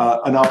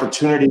an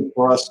opportunity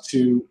for us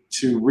to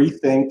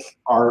rethink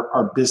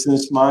our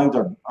business mind,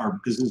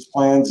 our business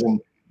plans, and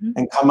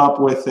come up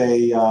with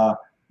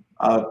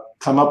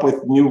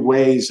new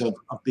ways of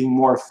being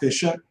more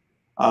efficient,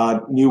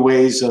 new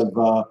ways of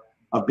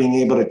being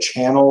able to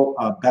channel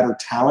better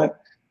talent,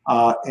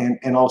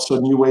 and also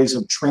new ways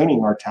of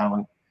training our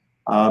talent.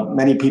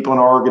 Many people in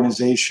our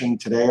organization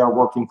today are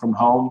working from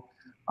home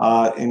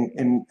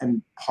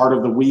in part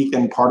of the week,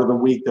 and part of the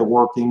week they're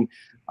working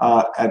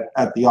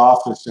at the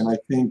office. And I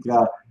think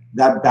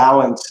that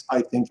balance,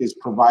 I think, is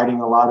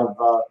providing a lot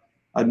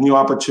of new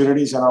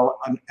opportunities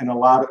and a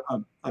lot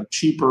of a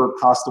cheaper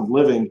cost of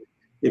living,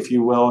 if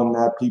you will, and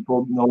that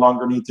people no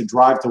longer need to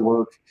drive to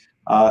work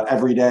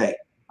every day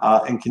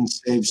and can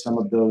save some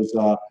of those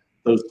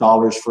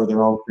dollars for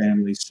their own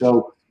families.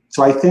 So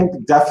I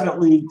think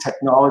definitely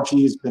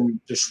technology has been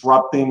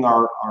disrupting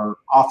our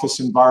office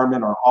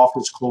environment, our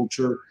office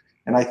culture.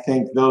 And I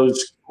think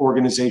those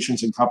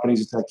organizations and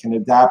companies that can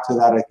adapt to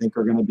that, I think,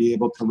 are going to be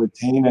able to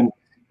retain and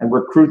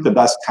recruit the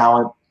best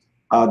talent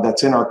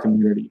that's in our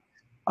community.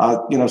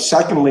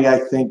 Secondly, I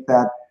think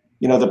that,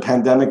 the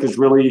pandemic has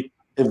really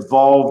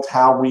evolved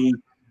how we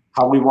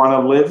want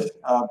to live,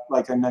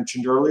 like I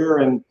mentioned earlier.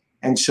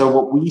 And so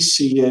what we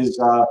see is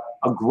a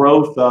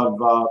growth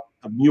of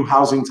new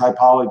housing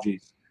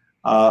typologies,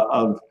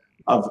 of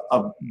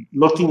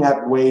looking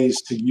at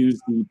ways to use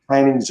the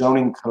planning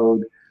zoning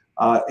code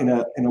in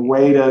a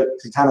way to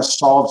kind of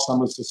solve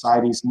some of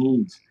society's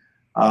needs,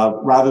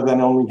 rather than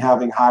only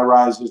having high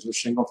rises or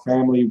single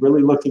family,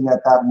 really looking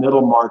at that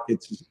middle market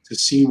to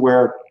see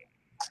where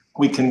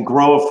we can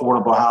grow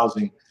affordable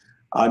housing.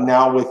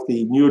 Now with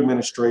the new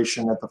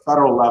administration at the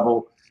federal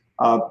level,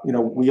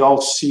 we all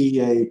see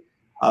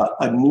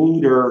a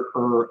need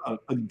or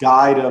a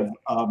guide of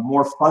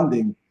more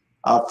funding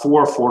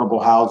for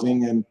affordable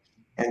housing.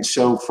 And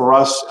so for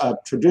us,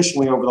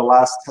 traditionally over the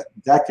last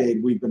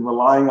decade, we've been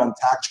relying on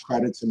tax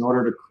credits in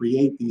order to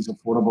create these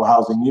affordable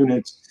housing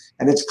units.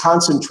 And it's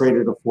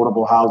concentrated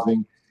affordable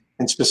housing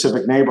in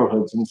specific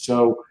neighborhoods. And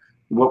so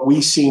what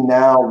we see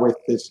now with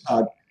this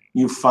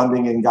new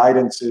funding and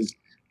guidance is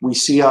we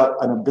see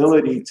an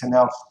ability to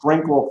now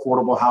sprinkle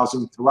affordable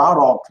housing throughout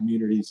all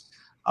communities,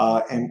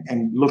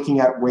 and looking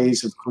at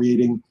ways of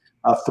creating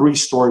a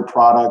 3-story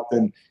product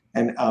and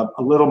a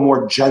little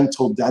more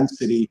gentle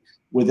density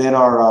within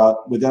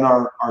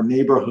our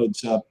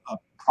neighborhoods,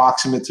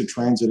 proximate to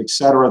transit, et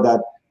cetera,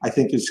 that I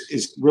think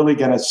is really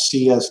going to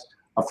see us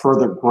a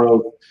further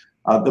growth.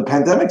 The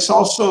pandemic's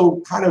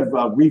also kind of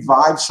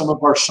revived some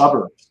of our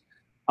suburbs.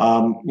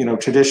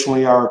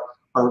 Traditionally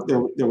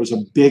there was a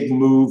big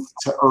move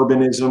to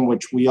urbanism,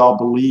 which we all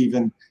believe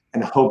and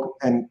hope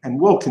and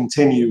will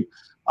continue.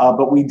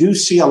 But we do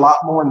see a lot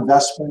more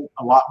investment,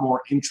 a lot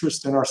more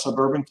interest in our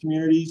suburban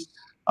communities.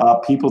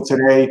 People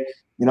today,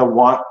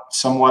 want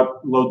somewhat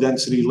low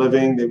density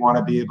living. They want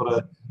to be able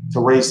to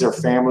raise their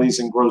families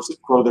and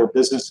grow their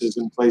businesses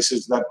in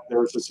places that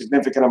there's a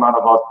significant amount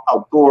of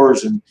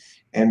outdoors, and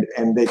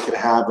they could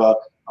have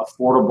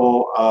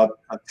affordable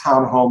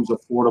townhomes,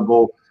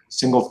 affordable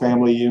single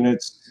family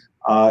units.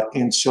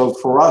 And so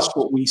for us,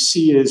 what we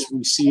see is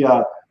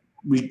a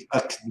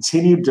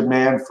continued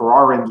demand for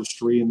our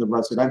industry in the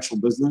residential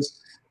business,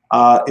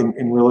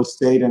 in real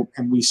estate,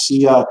 and we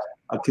see a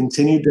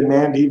continued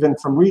demand even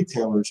from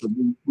retailers.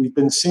 We've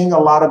been seeing a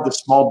lot of the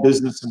small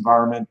business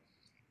environment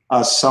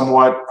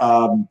somewhat,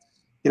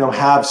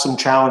 have some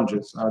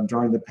challenges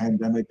during the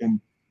pandemic, and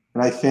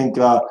I think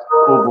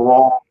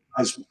overall,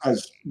 as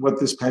what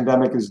this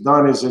pandemic has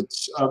done is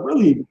it's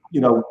really,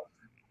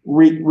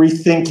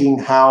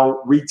 rethinking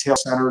how retail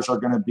centers are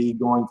going to be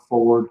going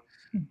forward.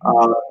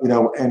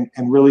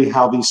 And really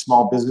how these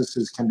small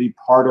businesses can be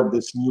part of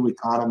this new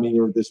economy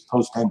or this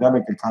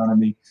post-pandemic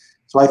economy.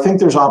 So I think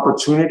there's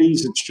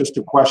opportunities. It's just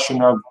a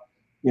question of,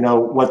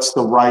 what's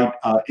the right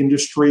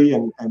industry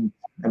and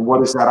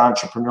what is that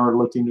entrepreneur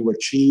looking to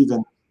achieve,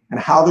 and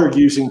how they're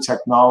using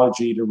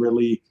technology to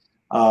really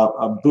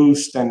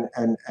boost and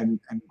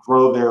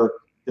grow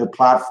their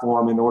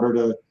platform in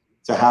order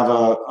to have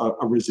a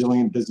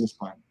resilient business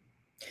plan.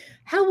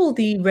 How will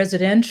the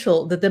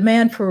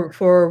demand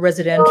for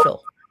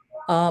residential,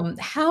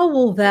 how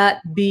will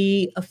that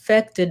be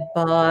affected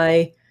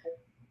by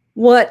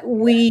what's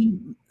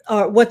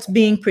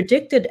being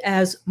predicted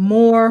as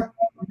more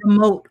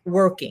remote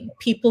working,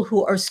 people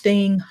who are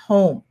staying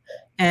home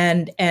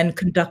and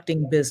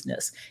conducting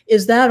business?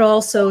 Is that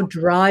also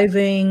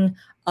driving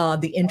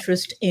the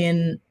interest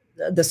in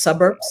the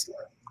suburbs?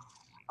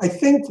 I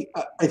think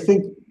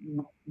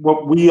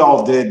what we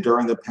all did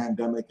during the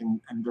pandemic and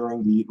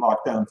during the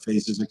lockdown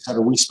phases, et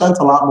cetera, we spent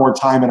a lot more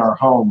time in our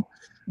home.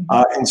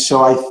 And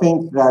so I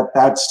think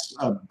that's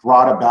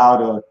brought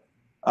about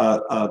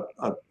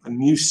a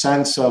new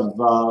sense of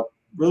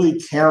really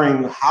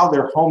caring how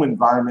their home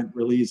environment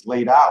really is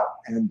laid out.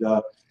 And,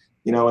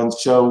 and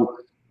so,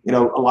 a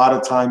lot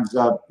of times,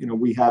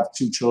 we have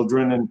 2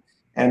 children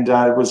and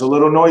it was a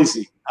little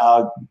noisy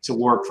to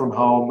work from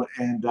home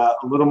and a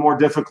little more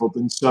difficult.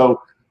 And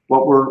so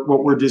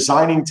what we're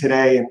designing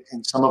today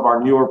in some of our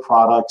newer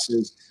products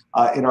is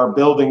in our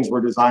buildings,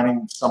 we're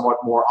designing somewhat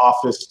more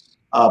office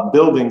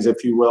buildings,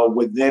 if you will,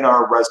 within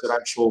our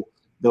residential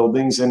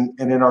buildings. And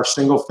in our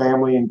single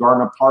family and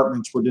garden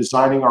apartments, we're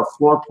designing our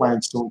floor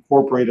plans to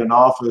incorporate an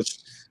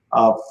office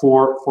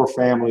for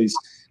families.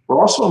 We're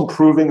also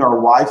improving our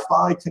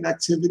Wi-Fi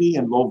connectivity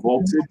and low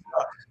voltage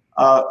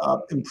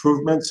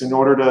improvements in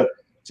order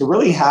to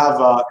really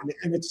have,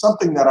 and it's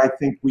something that I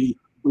think we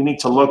need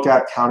to look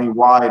at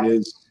countywide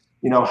is,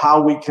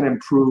 how we can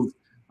improve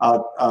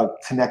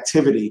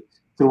connectivity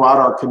throughout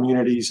our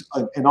communities,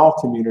 in all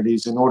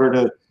communities, in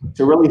order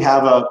to really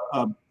have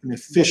an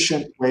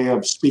efficient way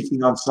of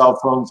speaking on cell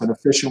phones, an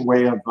efficient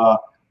way of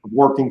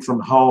working from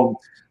home,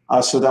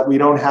 so that we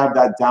don't have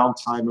that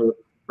downtime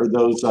or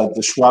those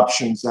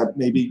disruptions that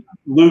maybe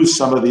lose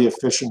some of the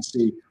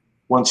efficiency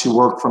once you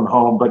work from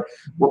home. But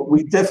what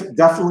we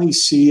definitely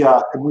see,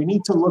 and we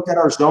need to look at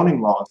our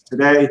zoning laws.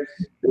 Today,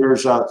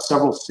 there's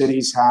several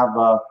cities have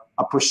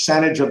a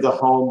percentage of the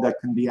home that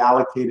can be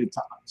allocated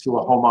to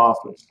a home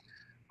office.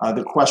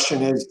 The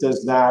question is,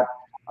 does that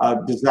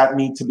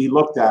need to be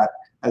looked at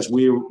as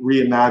we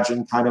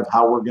reimagine kind of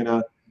how we're going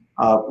to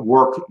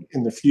work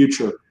in the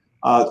future?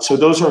 So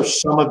those are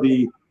some of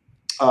the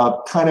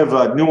kind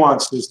of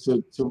nuances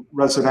to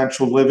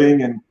residential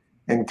living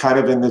and kind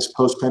of in this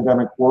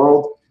post-pandemic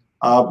world.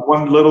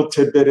 One little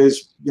tidbit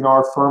is,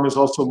 our firm is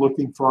also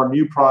looking for our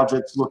new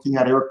projects, looking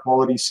at air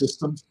quality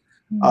systems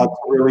to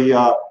really,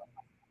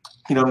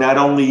 not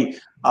only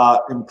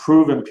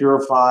improve and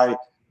purify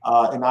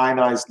and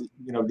ionize,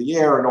 the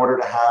air in order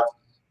to have,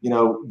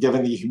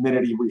 given the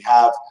humidity we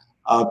have,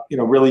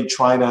 really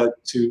trying to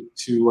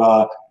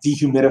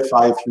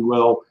dehumidify, if you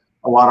will,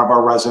 a lot of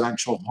our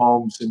residential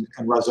homes and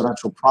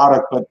residential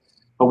product.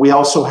 But we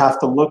also have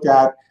to look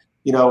at,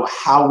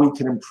 how we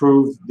can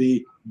improve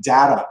the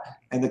data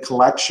and the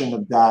collection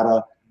of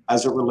data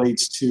as it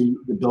relates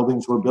to the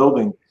buildings we're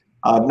building,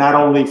 not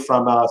only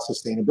from a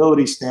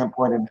sustainability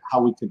standpoint and how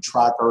we could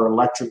track our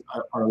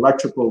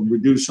electrical,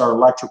 reduce our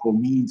electrical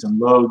needs and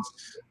loads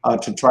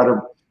to try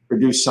to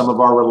reduce some of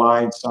our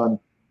reliance on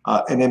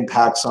and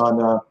impacts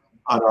on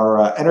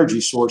our energy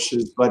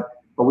sources, but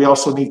we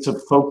also need to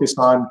focus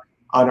on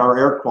our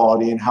air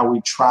quality and how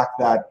we track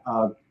that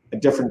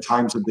at different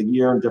times of the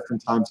year and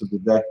different times of the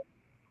day.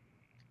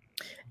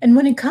 And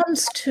when it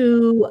comes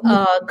to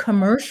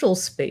commercial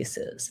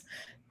spaces,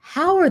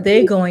 how are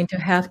they going to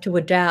have to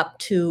adapt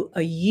to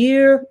a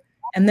year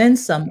and then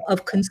some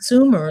of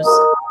consumers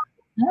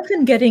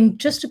often getting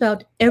just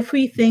about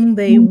everything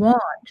they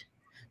want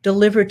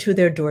delivered to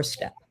their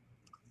doorstep?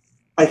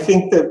 I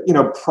think that,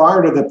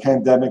 prior to the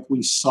pandemic,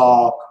 we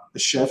saw a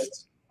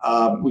shift.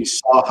 We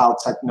saw how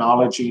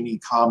technology and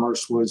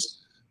e-commerce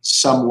was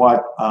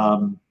somewhat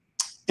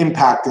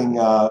impacting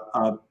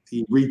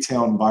the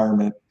retail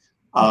environment.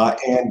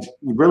 And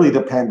really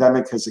the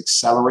pandemic has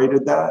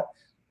accelerated that.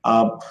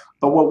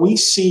 But what we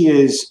see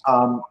is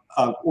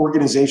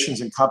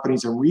organizations and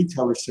companies and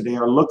retailers today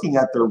are looking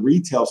at their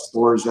retail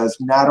stores as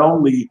not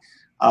only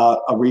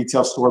a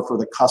retail store for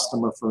the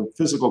customer, for a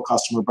physical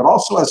customer, but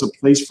also as a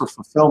place for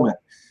fulfillment,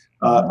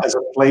 as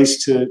a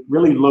place to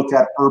really look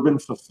at urban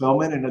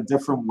fulfillment in a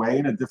different way,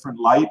 in a different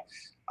light.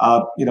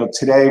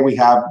 Today we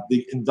have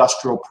the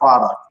industrial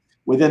product.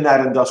 Within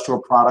that industrial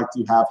product,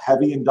 you have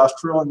heavy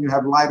industrial and you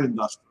have light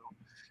industrial.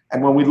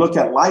 And when we look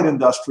at light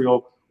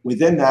industrial,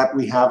 within that,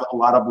 we have a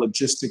lot of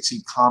logistics,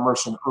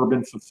 e-commerce, and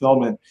urban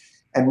fulfillment.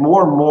 And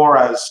more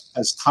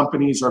as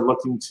companies are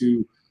looking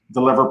to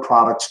deliver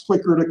products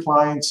quicker to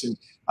clients. And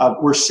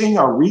we're seeing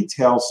our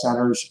retail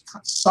centers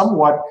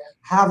somewhat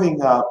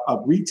having a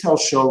retail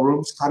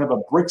showrooms, kind of a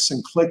bricks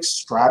and clicks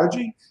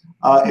strategy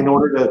in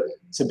order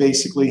to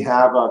basically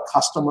have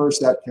customers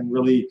that can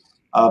really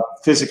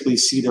physically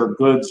see their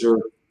goods or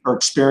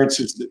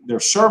experiences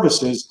their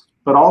services,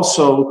 but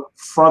also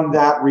from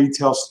that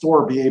retail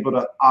store be able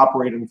to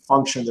operate and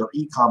function their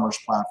e-commerce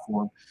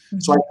platform.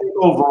 So I think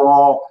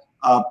overall,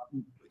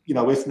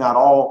 if not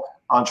all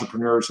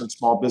entrepreneurs and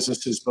small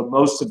businesses, but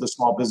most of the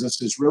small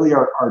businesses really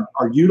are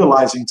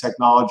utilizing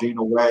technology in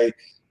a way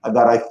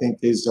that I think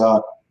is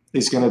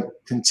going to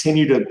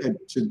continue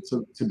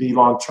to be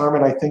long term.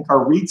 And I think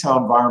our retail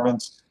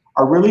environments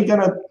are really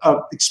going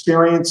to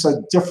experience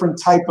a different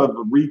type of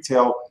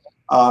retailer,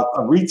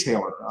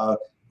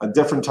 a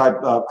different type.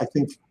 I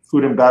think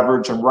food and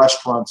beverage and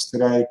restaurants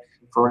today,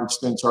 for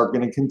instance, are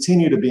going to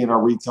continue to be in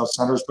our retail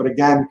centers. But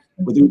again,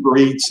 with Uber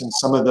Eats and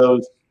some of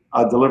those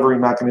delivery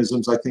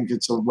mechanisms, I think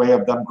it's a way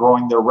of them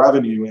growing their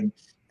revenue.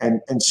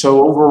 And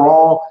so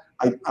overall,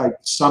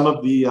 some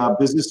of the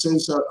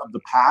businesses of the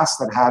past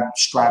that had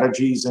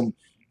strategies and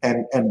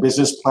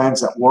business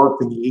plans that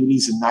worked in the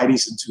 80s and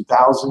 90s and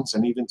 2000s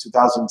and even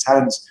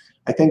 2010s,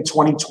 I think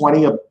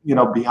 2020,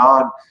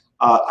 beyond,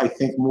 I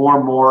think more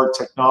and more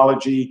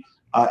technology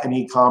and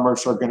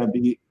e-commerce are going to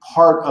be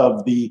part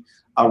of the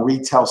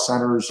retail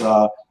centers,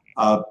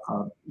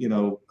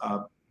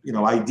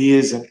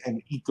 ideas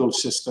and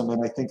ecosystem.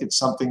 And I think it's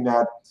something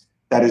that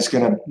is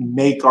going to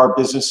make our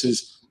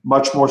businesses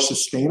much more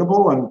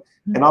sustainable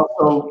and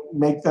also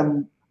make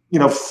them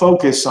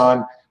focus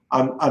on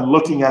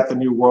looking at the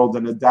new world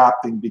and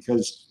adapting,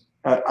 because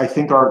I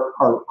think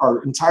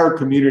our entire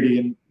community,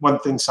 and one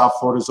thing South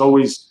Florida has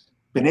always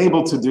been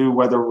able to do,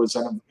 whether it was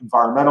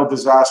environmental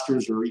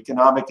disasters or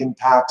economic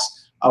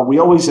impacts, we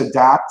always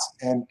adapt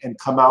and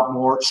come out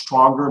more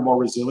stronger and more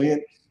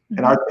resilient.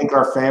 And I think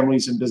our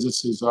families and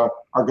businesses are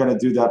going to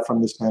do that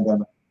from this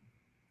pandemic.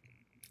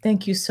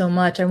 Thank you so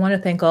much. I want to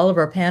thank all of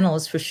our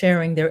panelists for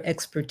sharing their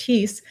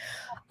expertise.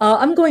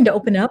 I'm going to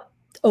open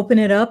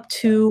it up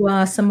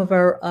to some of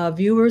our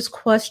viewers'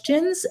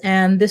 questions,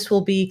 and this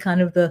will be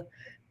kind of the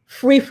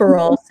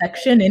free-for-all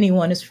section.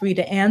 Anyone is free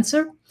to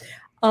answer.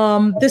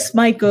 This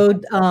might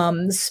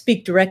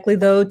speak directly,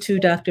 though, to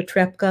Dr.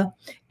 Trepka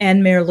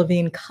and Mayor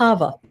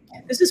Levine-Cava.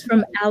 This is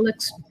from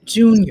Alex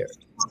Jr.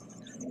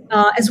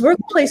 As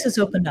workplaces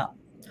open up,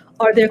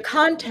 are there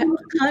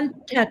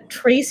contact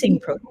tracing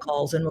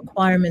protocols and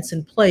requirements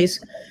in place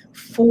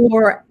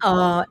for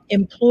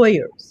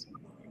employers?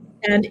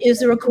 And is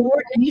there a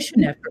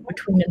coordination effort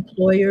between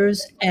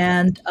employers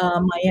and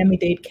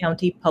Miami-Dade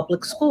County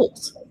Public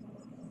Schools?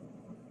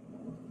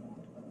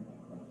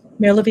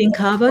 Mayor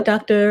Levine-Cava,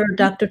 Dr.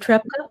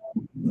 Trepka?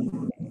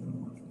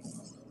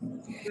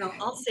 Well,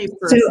 I'll say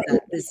first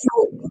that this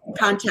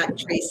contact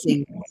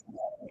tracing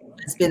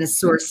has been a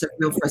source of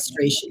real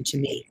frustration to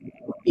me,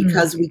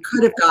 because we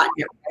could have gotten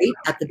it right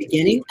at the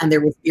beginning, and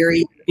there was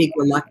very big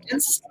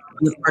reluctance on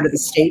the part of the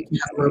state to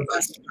have a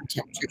robust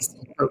contact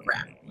tracing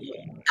program.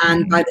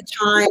 And by the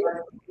time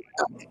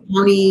the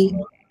county,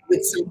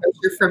 with some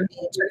pressure from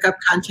me, took up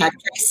contact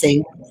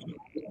tracing,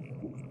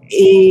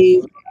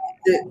 the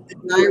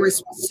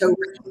virus was so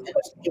rampant,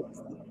 it was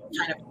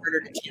kind of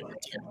harder to tamp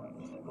it down.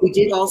 We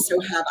did also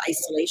have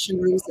isolation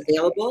rooms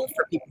available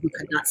for people who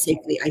could not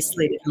safely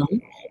isolate at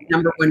home.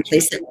 Number one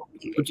place that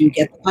people do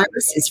get the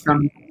virus is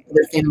from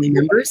their family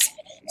members.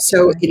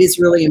 So it is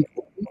really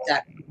important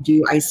that we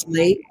do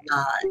isolate.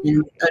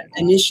 And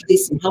initially,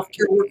 some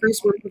healthcare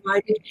workers were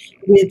provided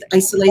with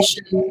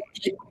isolation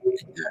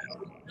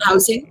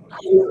housing.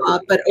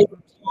 But over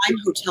time,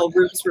 hotel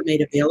rooms were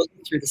made available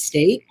through the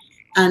state.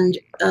 And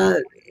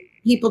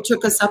people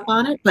took us up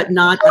on it, but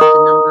not at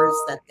the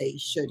numbers that they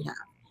should have.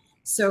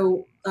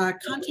 So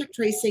contact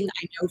tracing,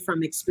 I know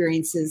from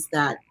experiences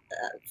that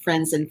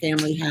friends and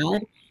family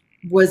had,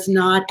 was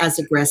not as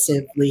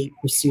aggressively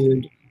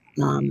pursued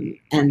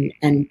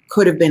and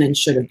could have been and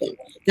should have been.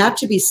 That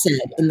to be said,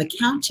 in the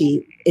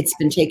county, it's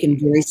been taken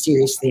very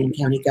seriously in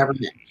county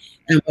government.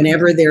 And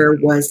whenever there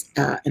was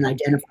an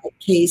identified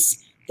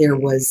case, there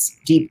was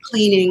deep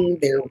cleaning,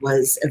 there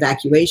was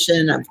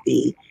evacuation of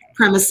the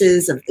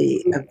premises of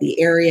the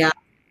area,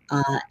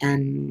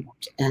 and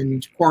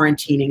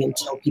quarantining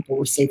until people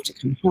were safe to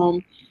come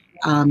home.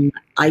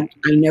 I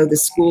know the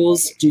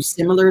schools do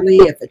similarly.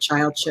 If a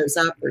child shows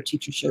up or a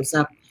teacher shows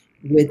up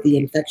with the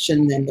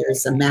infection, then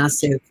there's a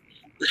massive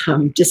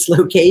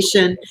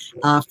dislocation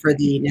for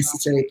the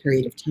necessary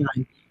period of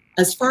time.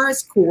 As far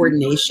as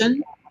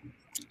coordination,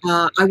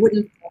 I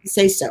wouldn't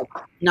say so,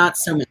 not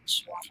so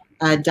much.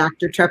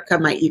 Dr.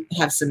 Trepka might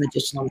have some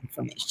additional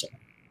information.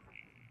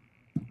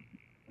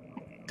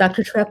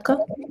 Dr. Trepka?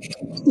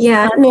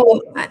 Yeah,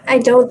 no, I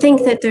don't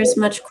think that there's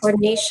much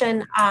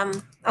coordination.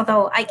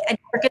 Although I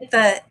work at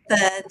the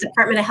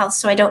Department of Health,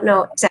 so I don't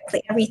know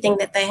exactly everything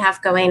that they have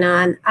going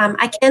on.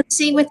 I can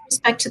see with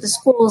respect to the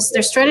schools,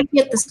 their strategy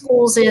at the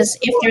schools is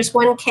if there's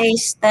one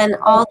case, then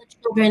all the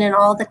children and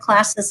all the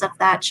classes of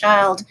that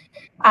child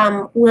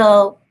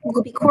will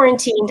be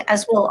quarantined,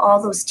 as will all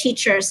those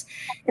teachers.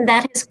 And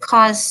that has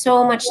caused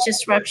so much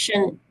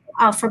disruption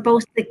for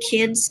both the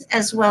kids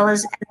as well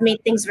as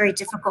made things very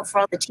difficult for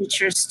all the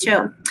teachers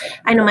too.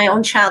 I know my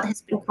own child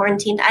has been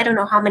quarantined, I don't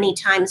know how many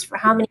times for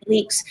how many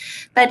weeks,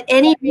 but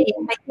anyway,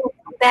 I think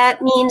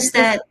that means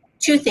that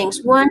two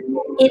things. One,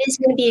 it is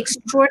going to be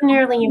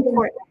extraordinarily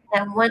important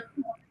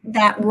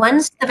that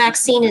once the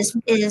vaccine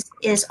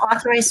is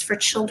authorized for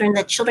children,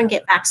 that children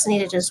get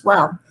vaccinated as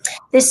well.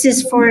 This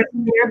is for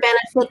their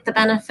benefit, the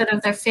benefit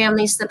of their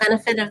families, the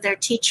benefit of their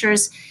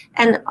teachers,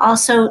 and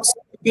also so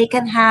they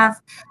can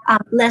have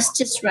less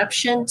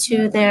disruption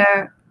to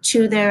their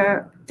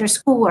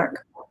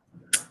schoolwork.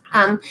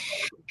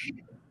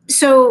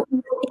 So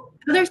the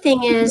other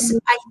thing is,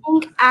 I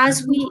think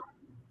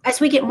as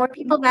we get more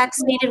people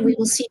vaccinated, we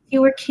will see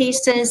fewer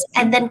cases,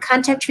 and then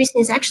contact tracing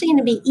is actually going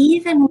to be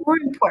even more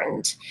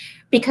important,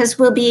 because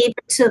we'll be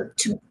able to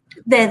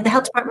the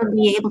health department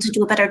will be able to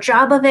do a better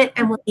job of it,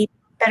 and we'll be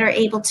better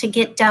able to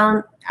get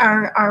down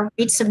our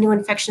rates of new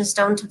infections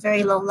down to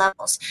very low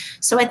levels.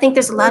 So I think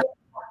there's a lot of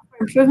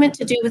improvement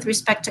to do with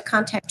respect to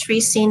contact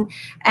tracing,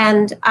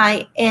 and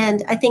I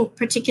think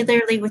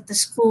particularly with the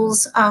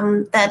schools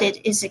that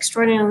it is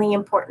extraordinarily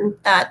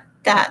important that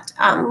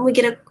we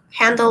get a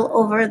handle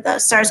over the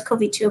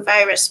SARS-CoV-2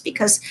 virus,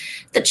 because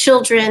the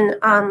children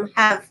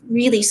have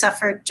really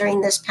suffered during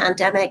this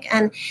pandemic.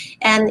 And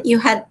you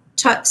had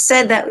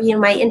said that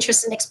my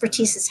interest and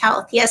expertise is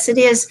health. Yes, it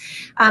is,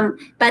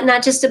 but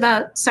not just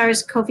about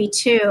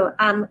SARS-CoV-2.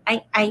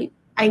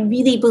 I I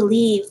really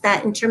believe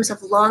that in terms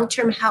of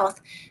long-term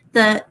health,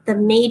 the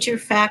major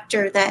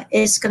factor that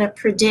is going to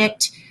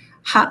predict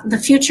the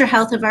future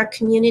health of our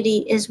community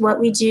is what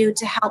we do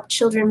to help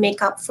children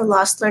make up for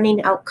lost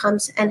learning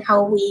outcomes and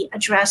how we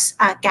address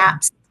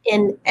gaps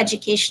in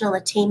educational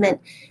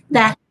attainment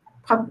that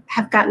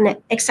have gotten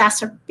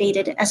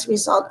exacerbated as a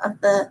result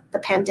of the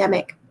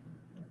pandemic.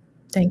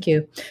 Thank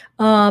you.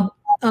 Ben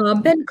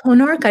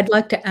Konark, I'd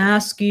like to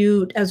ask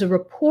you, as a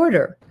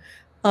reporter,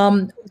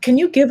 can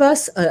you give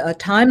us a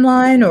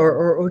timeline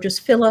or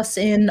just fill us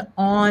in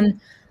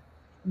on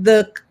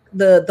the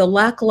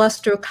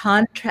lackluster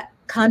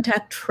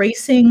contact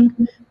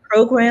tracing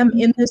program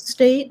in this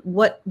state?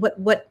 What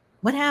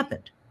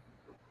happened?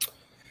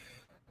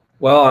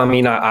 Well, I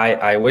mean,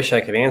 I wish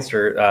I could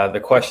answer the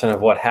question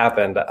of what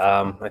happened.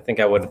 I think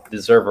I would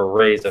deserve a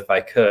raise if I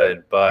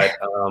could, but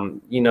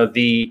you know,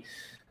 the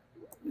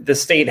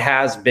state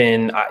has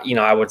been, you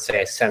know, I would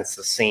say I sense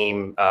the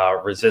same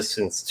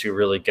resistance to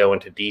really go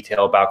into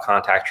detail about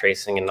contact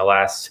tracing. In the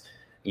last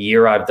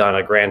year, I've done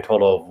a grand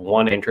total of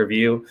 1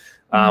 interview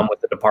with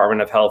the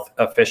Department of Health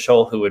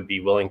official who would be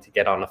willing to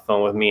get on the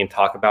phone with me and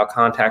talk about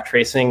contact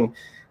tracing.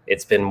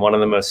 It's been one of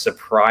the most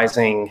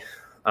surprising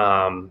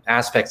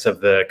aspects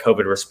of the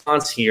COVID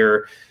response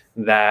here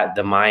that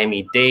the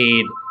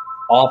Miami-Dade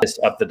office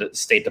of the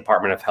State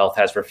Department of Health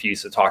has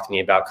refused to talk to me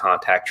about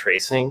contact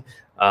tracing,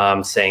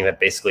 saying that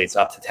basically it's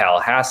up to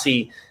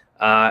Tallahassee.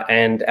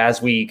 And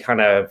as we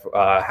kind of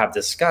have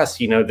discussed,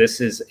 you know,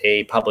 this is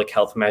a public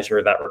health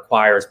measure that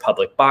requires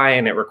public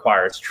buy-in. It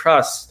requires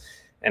trust.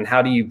 And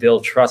how do you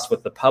build trust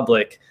with the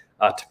public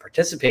to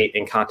participate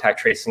in contact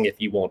tracing if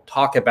you won't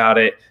talk about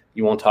it?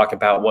 You won't talk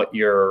about what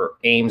your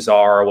aims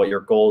are, what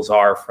your goals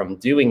are from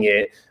doing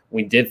it.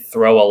 We did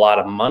throw a lot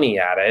of money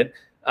at it,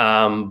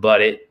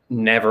 but it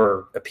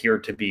never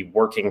appeared to be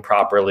working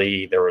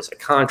properly. There was a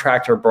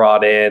contractor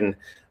brought in.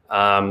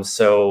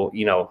 So,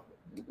 you know,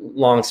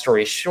 long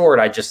story short,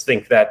 I just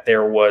think that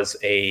there was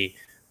a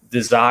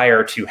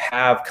desire to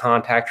have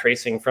contact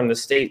tracing from the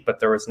state, but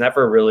there was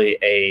never really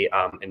a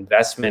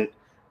investment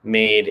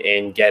made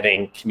in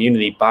getting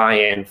community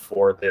buy-in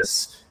for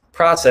this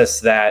process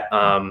that,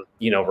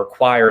 you know,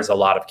 requires a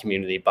lot of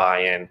community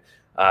buy-in.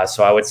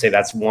 So I would say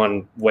that's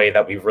one way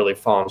that we've really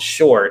fallen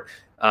short.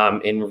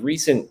 In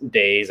recent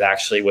days,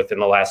 actually, within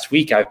the last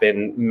week, I've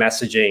been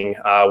messaging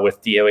with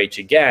DOH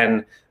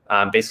again,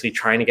 basically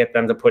trying to get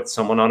them to put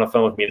someone on the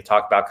phone with me to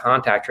talk about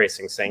contact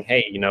tracing, saying,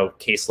 hey, you know,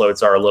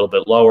 caseloads are a little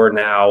bit lower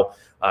now.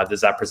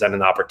 Does that present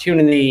an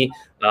opportunity?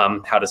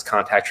 How does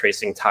contact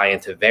tracing tie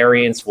into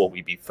variants? Will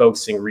we be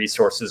focusing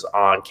resources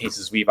on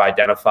cases we've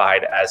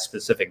identified as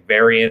specific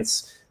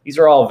variants? These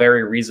are all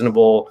very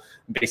reasonable,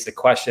 basic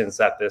questions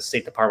that the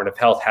State Department of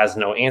Health has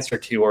no answer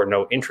to or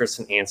no interest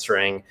in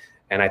answering.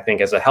 And I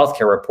think as a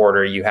healthcare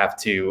reporter, you have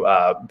to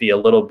be a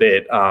little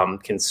bit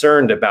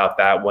concerned about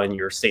that when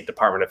your State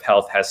Department of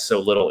Health has so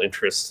little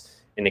interest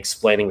in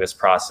explaining this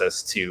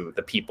process to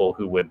the people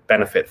who would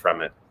benefit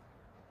from it.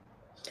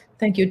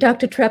 Thank you.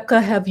 Dr.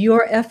 Trepka, have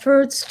your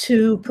efforts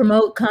to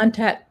promote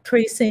contact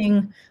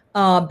tracing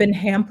been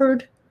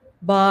hampered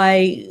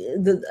by,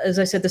 as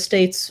I said, the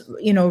state's,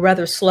 you know,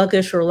 rather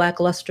sluggish or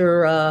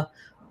lackluster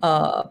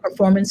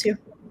performance here?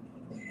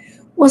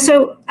 Well,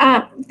 so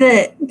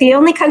the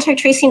only contact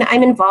tracing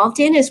I'm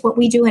involved in is what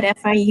we do at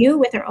FIU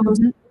with our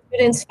own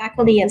students,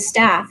 faculty, and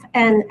staff.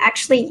 And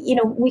actually, you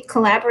know, we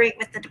collaborate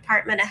with the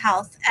Department of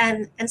Health.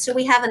 And so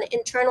we have an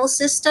internal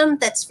system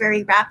that's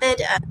very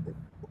rapid.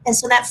 And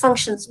so that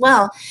functions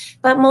well.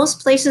 But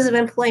most places of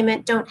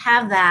employment don't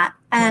have that.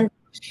 And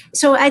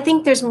so I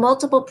think there's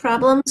multiple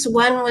problems.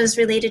 One was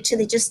related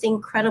to just the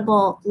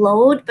incredible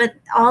load, but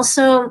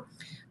also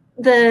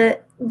the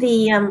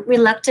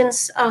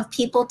reluctance of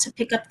people to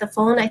pick up the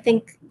phone. I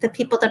think the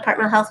people at the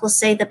Department of Health will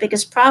say the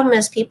biggest problem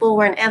is people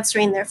weren't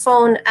answering their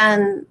phone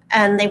and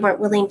they weren't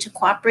willing to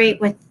cooperate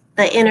with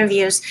the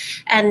interviews.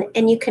 And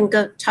you can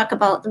go talk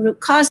about the root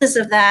causes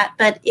of that,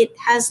 but it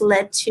has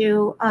led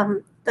to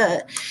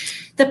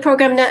the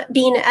program not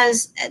being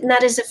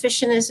not as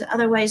efficient as it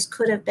otherwise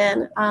could have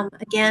been.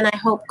 Again, I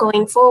hope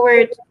going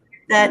forward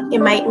that it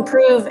might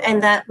improve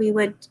and that we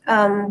would,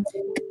 I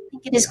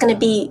think it is going to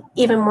be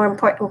even more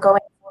important going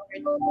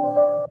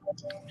forward.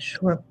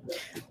 Sure.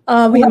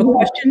 We have a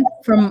question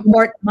from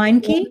Mart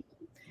Meinke,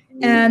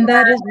 and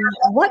that is,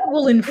 what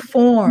will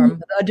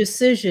inform a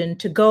decision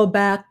to go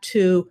back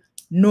to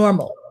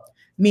normal,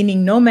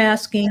 meaning no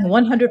masking,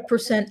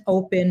 100%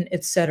 open,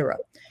 etc.?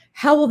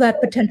 How will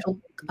that potential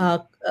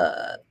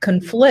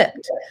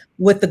conflict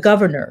with the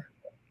governor,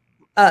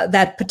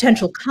 that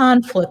potential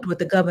conflict with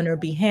the governor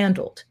be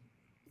handled?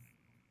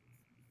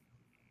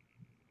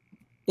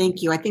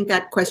 Thank you. I think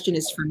that question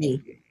is for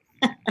me.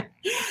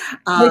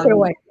 Take it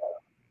away.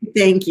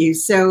 Thank you.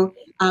 So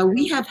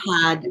we have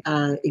had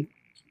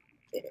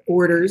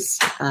orders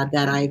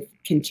that I've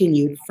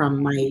continued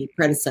from my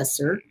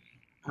predecessor,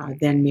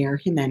 then Mayor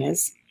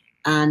Jimenez,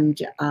 and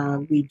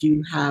we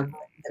do have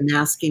the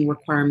masking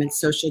requirements,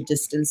 social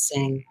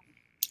distancing,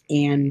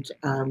 and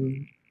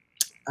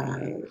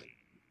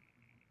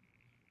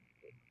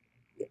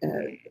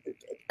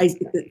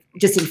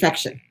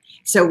disinfection.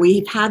 So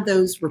we've had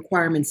those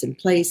requirements in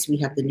place. We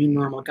have the new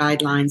normal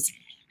guidelines.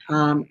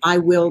 I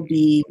will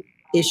be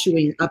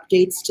issuing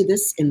updates to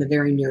this in the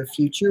very near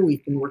future.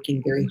 We've been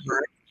working very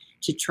hard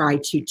to try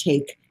to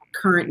take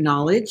current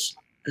knowledge,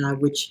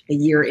 which a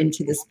year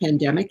into this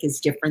pandemic is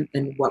different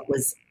than what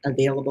was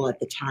available at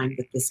the time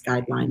that this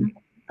guideline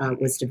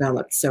was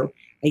developed. So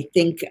I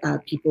think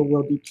people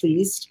will be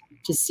pleased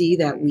to see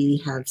that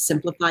we have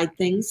simplified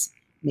things,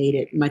 made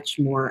it much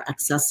more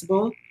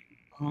accessible,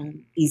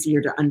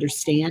 easier to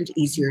understand,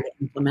 easier to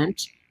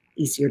implement,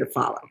 easier to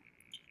follow.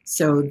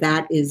 So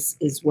that is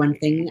one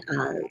thing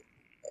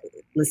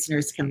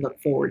listeners can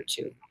look forward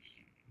to.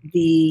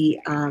 The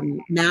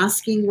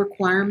masking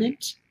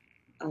requirement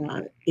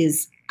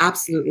is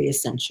absolutely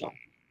essential.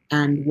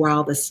 And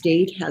while the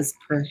state has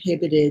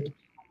prohibited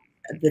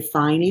the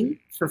fining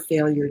for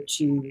failure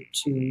to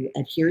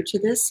adhere to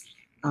this,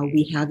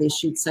 we have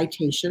issued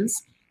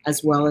citations,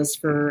 as well as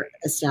for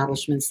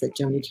establishments that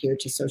don't adhere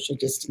to social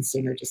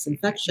distancing or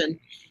disinfection.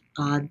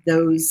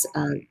 Those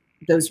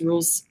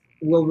rules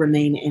will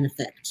remain in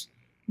effect.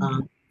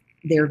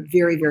 They're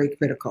very, very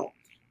critical.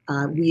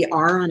 We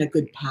are on a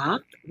good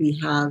path. We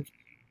have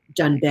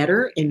done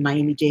better in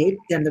Miami-Dade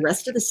than the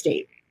rest of the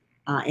state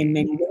in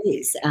many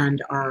ways.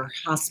 And our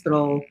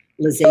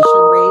hospitalization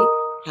rate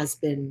has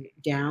been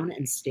down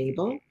and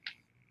stable,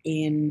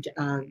 and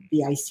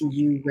the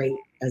ICU rate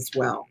as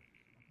well.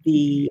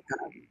 The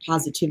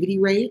positivity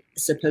rate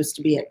is supposed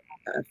to be at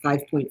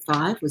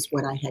 5.5 was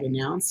what I had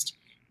announced.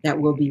 That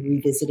we'll be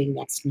revisiting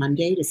next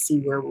Monday to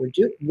see where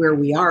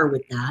we are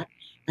with that.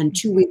 And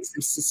 2 weeks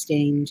of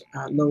sustained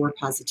lower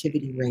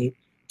positivity rate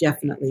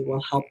definitely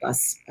will help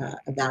us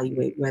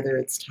evaluate whether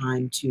it's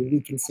time to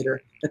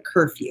reconsider the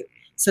curfew.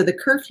 So the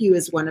curfew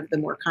is one of the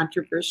more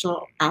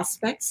controversial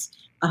aspects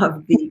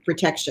of the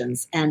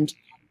protections. And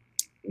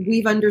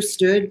we've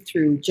understood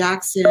through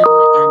Jackson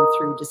and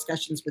through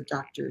discussions with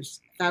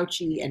Drs.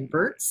 Fauci and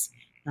Birx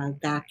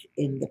back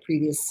in the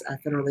previous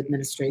federal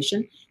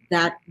administration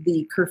that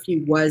the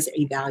curfew was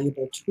a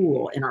valuable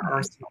tool in our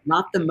arsenal.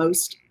 Not the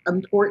most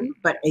important,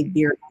 but a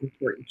very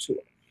important tool.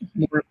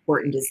 More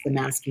important is the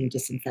masking,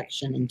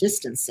 disinfection, and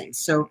distancing.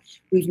 So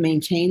we've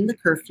maintained the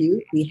curfew.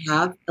 We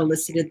have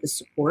elicited the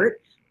support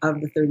of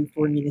the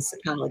 34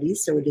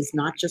 municipalities, so it is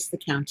not just the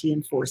county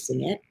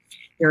enforcing it.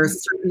 There are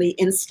certainly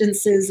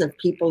instances of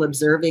people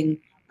observing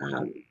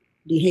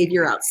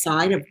behavior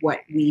outside of what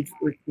we've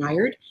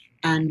required,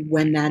 and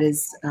when that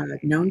is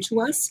known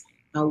to us,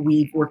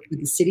 we've worked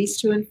with the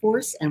cities to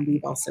enforce, and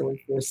we've also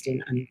enforced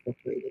in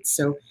unincorporated.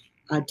 So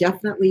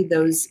definitely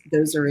those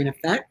are in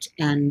effect,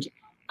 and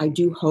I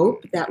do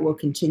hope that we'll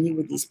continue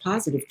with these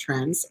positive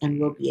trends and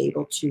we'll be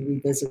able to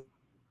revisit.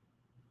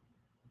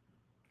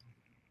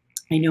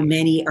 I know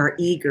many are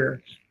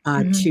eager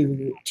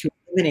to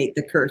eliminate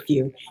the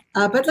curfew,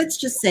 but let's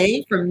just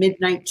say from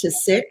midnight to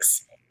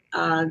 6,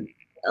 a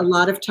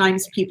lot of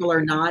times people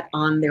are not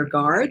on their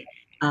guard.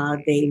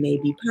 They may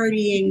be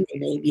partying, they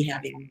may be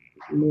having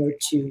more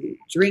to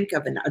drink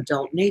of an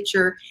adult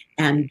nature,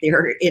 and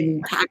they're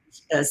in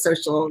packed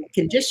social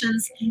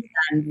conditions,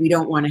 and we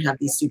don't want to have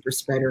these super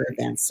spreader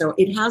events. So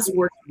it has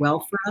worked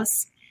well for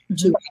us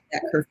to have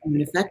that curfew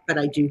in effect, but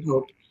I do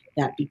hope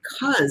that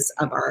because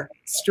of our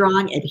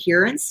strong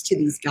adherence to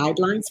these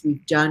guidelines,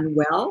 we've done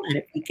well, and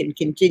if we can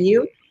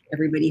continue,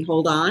 everybody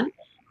hold on,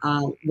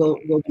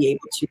 we'll be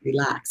able to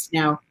relax.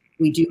 Now,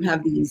 we do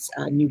have these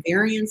new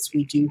variants.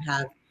 We do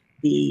have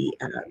the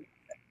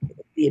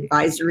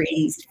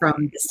advisories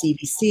from the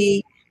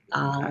CDC.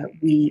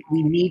 We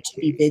need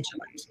to be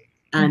vigilant,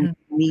 and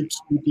we need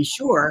to be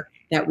sure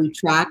that we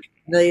track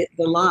the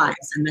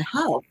lives and the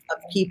health of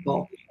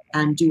people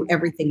and do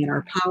everything in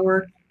our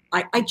power.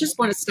 I just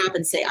want to stop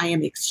and say I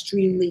am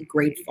extremely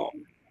grateful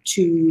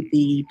to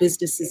the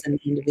businesses and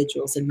the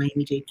individuals in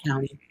Miami-Dade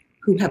County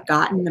who have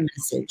gotten the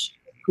message,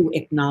 who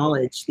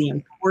acknowledge the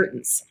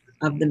importance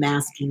of the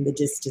masking, the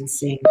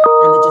distancing,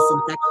 and the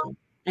disinfection,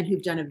 and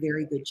who've done a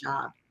very good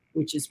job,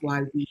 which is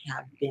why we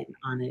have been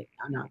on a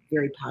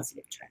very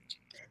positive trend.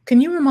 Can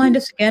you remind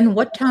us again,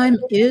 what time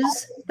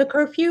is the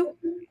curfew?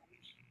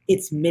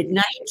 It's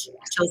midnight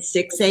till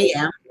 6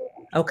 a.m.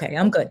 Okay,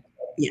 I'm good.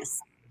 Yes.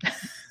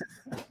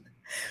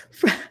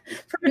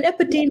 From an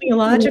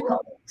epidemiological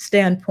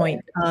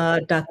standpoint,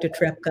 Dr.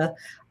 Trepka,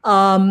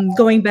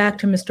 going back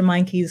to Mr.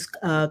 Meinke's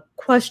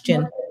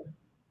question,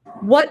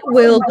 what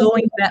would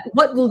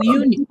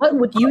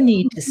you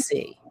need to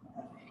see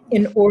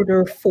in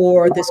order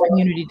for this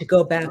community to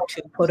go back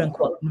to quote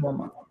unquote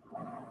normal?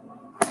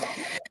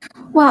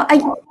 Well,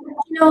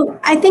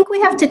 I think we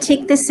have to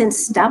take this in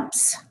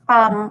steps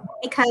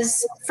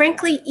because,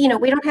 frankly,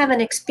 we don't have an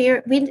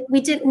experience.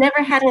 We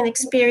never had an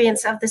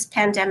experience of this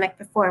pandemic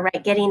before,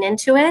 right? Getting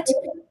into it,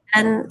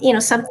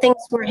 and some things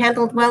were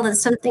handled well, and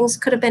some things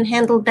could have been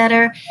handled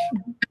better.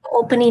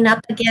 Opening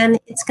up again,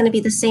 it's going to be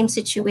the same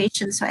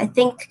situation. So I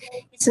think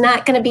it's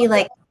not going to be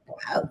like,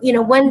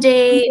 one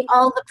day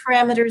all the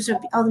parameters,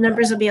 all the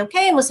numbers will be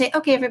okay, and we'll say,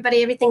 okay,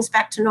 everybody, everything's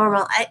back to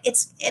normal.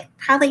 It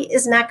probably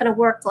is not going to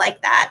work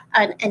like that,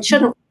 and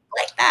shouldn't work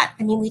like that.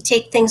 I mean, we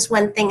take things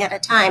one thing at a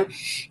time.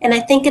 And I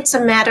think it's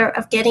a matter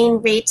of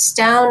getting rates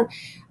down,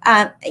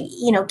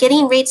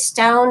 getting rates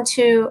down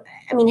to,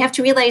 I mean, you have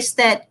to realize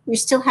that we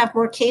still have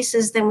more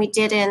cases than we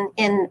did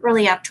in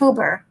early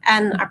October,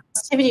 and our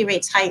positivity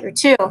rate's higher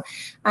too.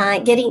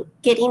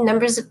 Getting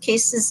numbers of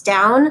cases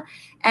down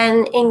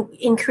and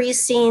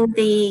increasing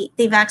the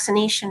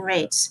vaccination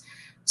rates.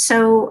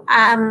 So,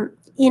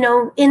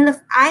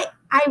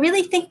 I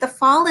really think the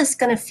fall is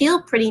going to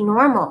feel pretty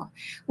normal.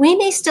 We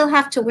may still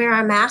have to wear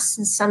our masks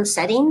in some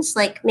settings,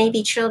 like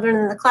maybe children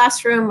in the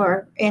classroom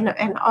or in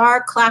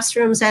our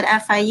classrooms at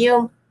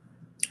FIU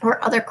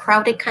or other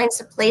crowded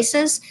kinds of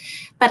places.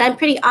 But I'm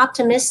pretty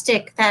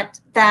optimistic that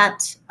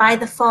by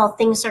the fall,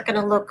 things are going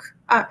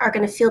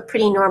to feel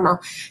pretty normal.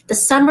 The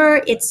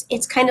summer,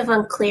 it's kind of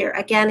unclear.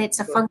 Again, it's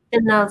a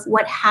function of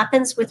what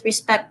happens with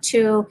respect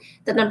to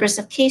the numbers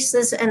of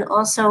cases and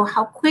also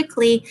how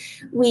quickly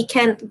we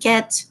can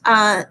get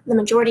the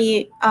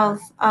majority of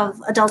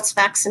adults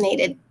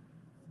vaccinated.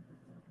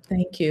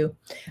 Thank you.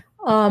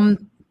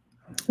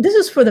 This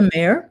is for the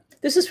mayor.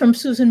 This is from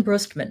Susan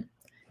Brustman.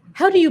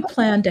 How do you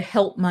plan to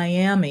help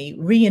Miami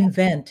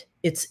reinvent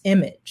its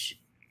image?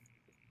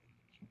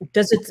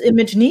 Does its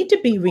image need to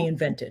be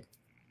reinvented?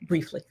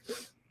 Briefly.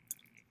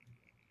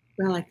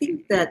 Well, I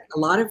think that a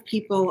lot of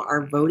people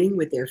are voting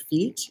with their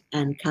feet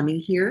and coming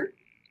here,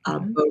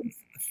 both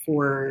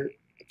for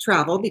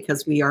travel,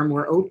 because we are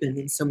more open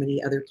than so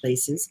many other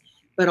places,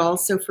 but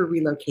also for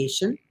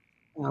relocation,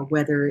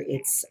 whether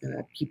it's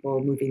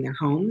people moving their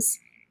homes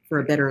for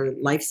a better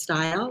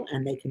lifestyle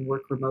and they can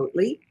work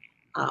remotely,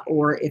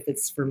 or if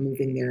it's for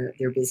moving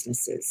their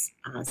businesses.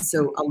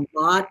 So a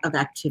lot of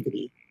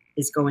activity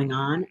is going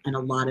on and a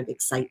lot of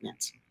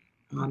excitement.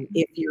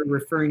 If you're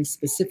referring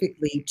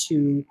specifically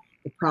to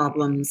the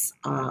problems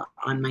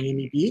on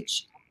Miami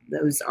Beach,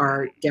 those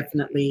are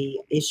definitely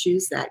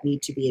issues that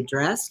need to be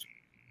addressed.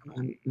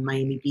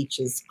 Miami Beach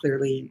is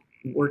clearly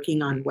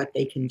working on what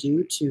they can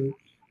do to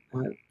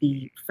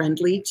be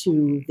friendly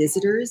to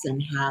visitors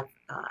and have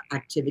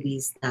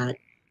activities that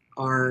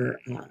are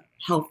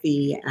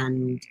healthy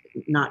and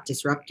not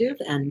disruptive.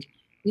 And,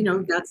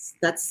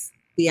 that's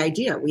the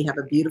idea. We have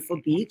a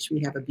beautiful beach. We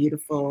have a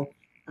beautiful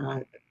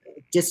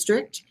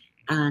district.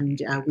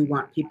 And we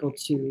want people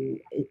to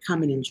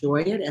come and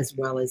enjoy it as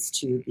well as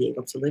to be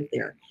able to live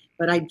there.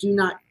 But I do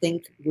not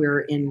think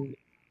we're in,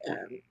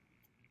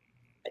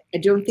 I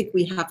don't think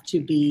we have to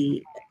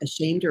be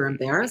ashamed or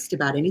embarrassed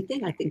about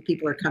anything. I think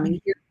people are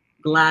coming here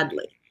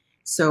gladly.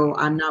 So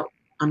I'm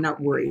not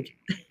worried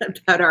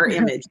about our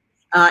image.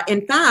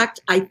 In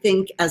fact, I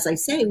think, as I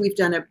say, we've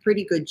done a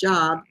pretty good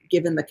job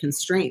given the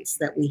constraints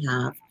that we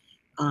have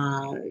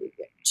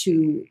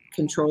to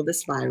control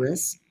this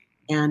virus.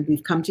 And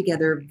we've come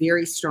together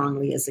very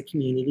strongly as a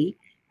community.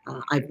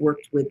 I've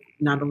worked with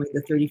not only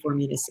the 34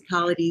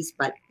 municipalities,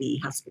 but the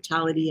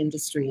hospitality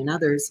industry and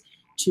others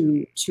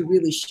to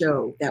really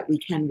show that we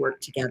can work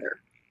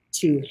together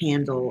to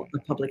handle a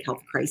public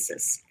health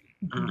crisis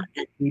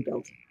and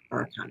rebuild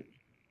our economy.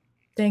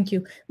 Thank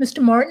you.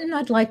 Mr. Martin,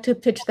 I'd like to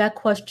pitch that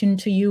question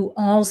to you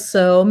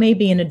also,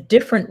 maybe in a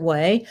different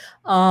way.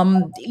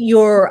 The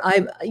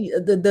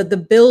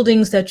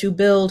buildings that you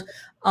build,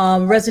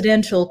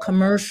 residential,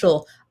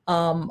 commercial,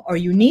 are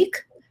unique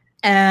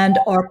and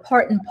are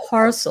part and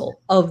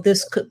parcel of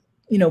this,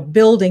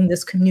 building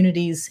this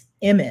community's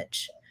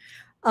image.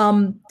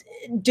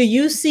 Do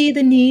you see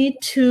the need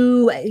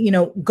to,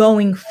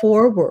 going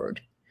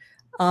forward,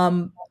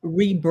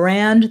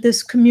 rebrand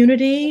this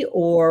community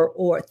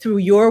or through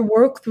your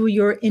work, through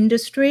your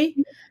industry?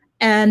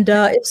 And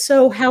if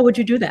so, how would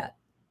you do that?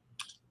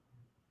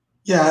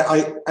 Yeah,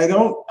 I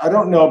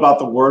don't know about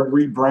the word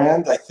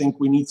rebrand. I think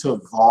we need to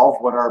evolve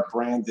what our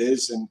brand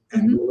is and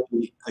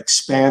really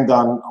expand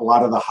on a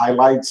lot of the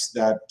highlights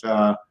that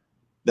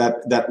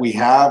we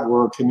have.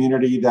 We're a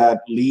community that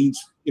leads,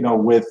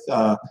 with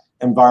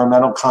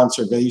environmental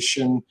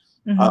conservation,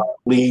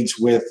 leads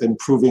with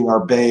improving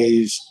our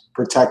bays,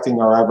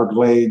 protecting our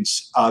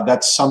Everglades.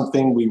 That's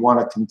something we want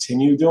to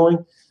continue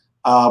doing.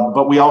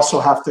 But we also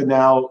have to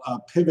now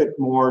pivot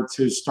more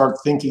to start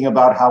thinking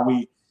about how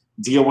we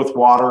deal with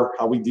water,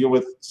 how we deal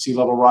with sea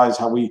level rise,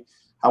 how we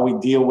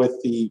deal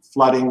with the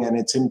flooding and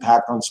its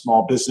impact on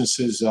small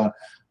businesses.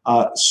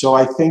 So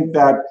I think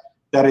that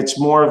it's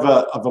more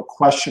of a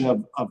question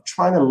of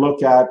trying to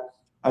look at,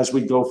 as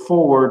we go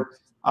forward,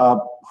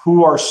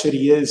 who our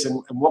city is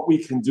and what we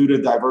can do to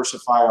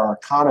diversify our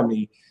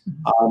economy,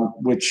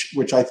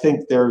 which I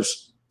think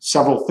there's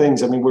several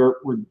things. I mean, we're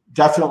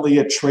definitely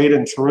a trade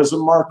and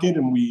tourism market,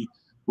 and we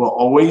will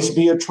always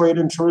be a trade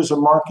and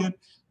tourism market.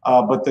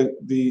 But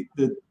the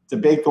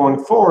debate going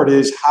forward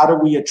is, how do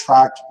we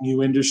attract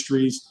new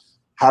industries?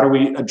 How do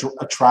we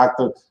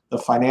attract the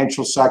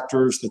financial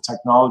sectors, the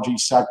technology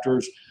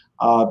sectors,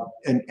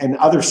 and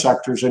other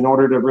sectors in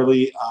order to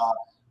really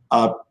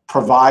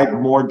provide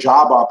more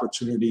job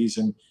opportunities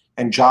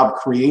and job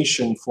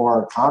creation for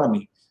our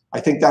economy? I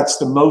think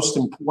that's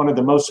one of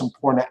the most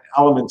important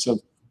elements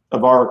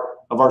of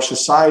our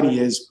society,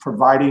 is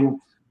providing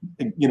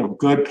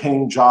good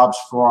paying jobs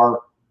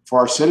for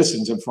our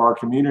citizens and for our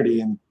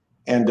community.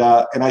 And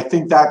I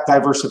think that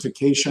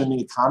diversification in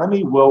the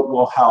economy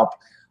will help.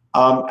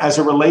 As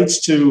it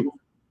relates to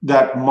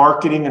that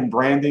marketing and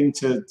branding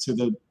to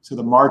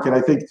the market,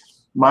 I think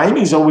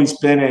Miami's always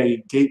been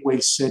a gateway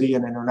city,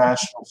 an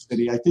international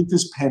city. I think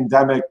this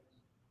pandemic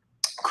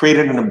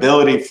created an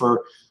ability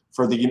for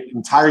the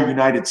entire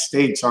United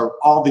States, or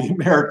all the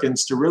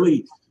Americans, to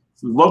really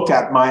look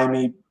at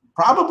Miami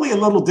probably a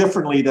little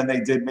differently than they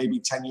did maybe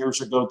 10 years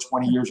ago,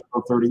 20 years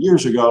ago, 30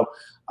 years ago.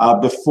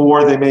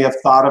 Before, they may have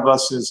thought of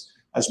us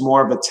as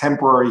more of a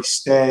temporary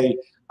stay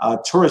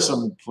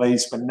tourism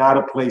place, but not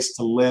a place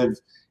to live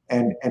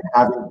and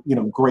having, you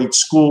know, great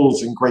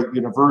schools and great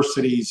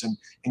universities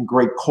and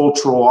great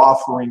cultural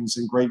offerings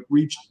and great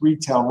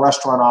retail and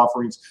restaurant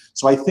offerings.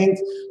 So I think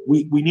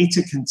we need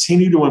to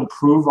continue to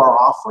improve our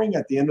offering.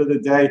 At the end of the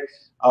day,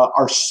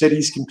 our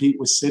cities compete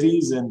with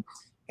cities, and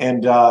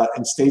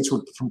states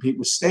would compete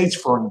with states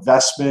for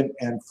investment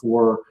and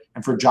for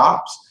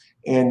jobs.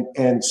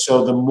 And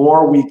so the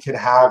more we could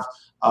have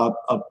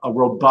a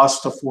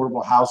robust,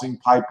 affordable housing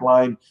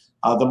pipeline,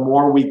 the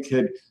more we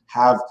could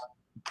have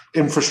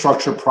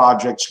infrastructure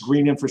projects,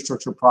 green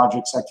infrastructure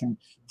projects that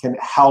can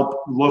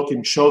help look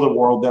and show the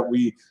world that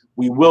we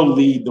will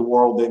lead the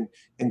world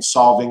in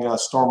solving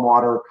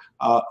stormwater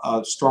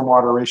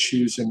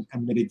issues and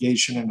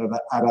mitigation and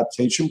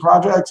adaptation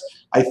projects.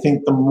 I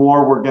think the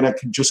more we're going to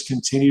just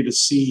continue to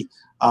see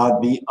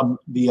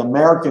the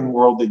American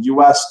world, the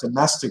U.S.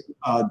 domestic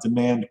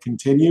demand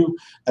continue,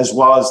 as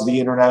well as the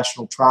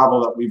international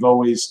travel that we've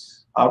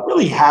always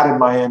really had in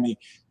Miami.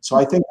 So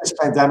I think this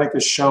pandemic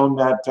has shown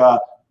that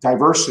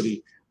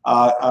diversity,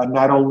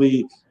 not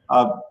only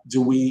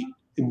do we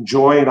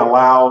enjoy and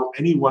allow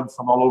anyone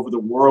from all over the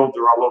world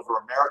or all over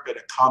America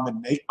to come and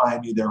make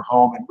Miami their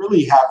home, and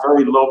really have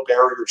very low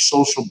barriers,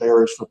 social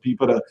barriers for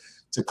people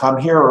to come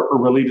here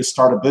or really to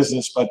start a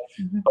business. But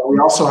we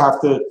also have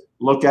to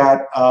look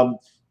at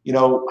you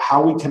know,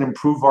 how we can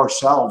improve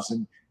ourselves,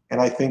 and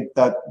I think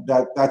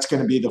that's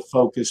going to be the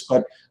focus.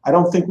 But I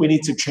don't think we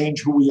need to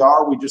change who we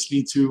are. We just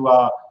need to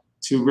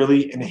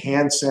really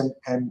enhance and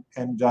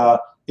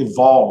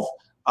evolve,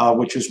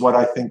 which is what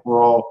I think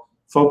we're all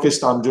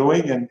focused on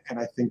doing, and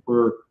I think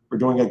we're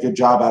doing a good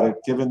job at it,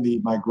 given the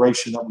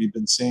migration that we've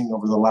been seeing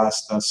over the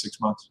last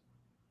 6 months.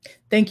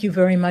 Thank you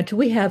very much.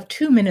 We have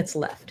 2 minutes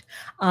left.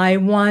 I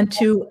want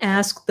to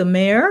ask the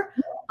mayor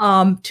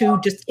to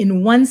just,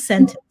 in one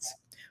sentence,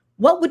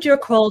 what would your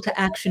call to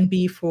action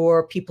be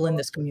for people in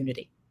this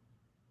community?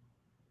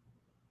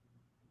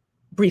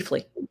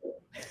 Briefly.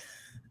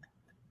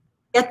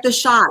 Get the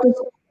shot.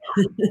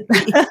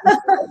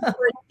 The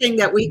first thing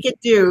that we could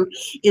do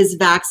is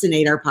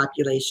vaccinate our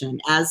population.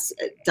 As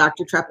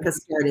Dr. Trepka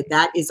started,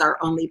 that is our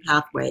only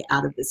pathway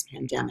out of this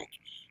pandemic,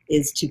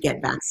 is to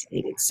get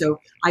vaccinated. So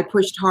I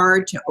pushed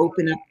hard to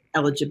open up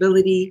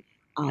eligibility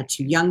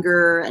to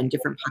younger and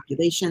different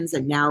populations,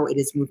 and now it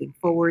is moving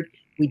forward.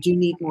 We do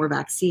need more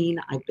vaccine.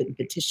 I've been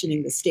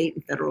petitioning the state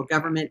and federal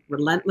government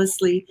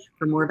relentlessly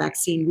for more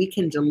vaccine. We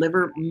can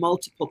deliver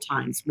multiple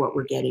times what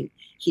we're getting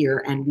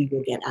here, and we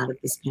will get out of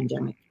this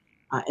pandemic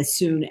as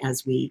soon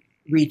as we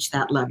reach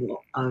that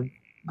level of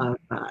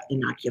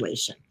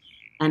inoculation.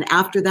 And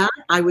after that,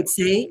 I would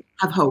say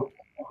have hope,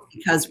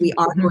 because we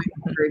are going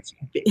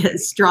forward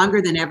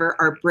stronger than ever.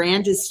 Our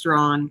brand is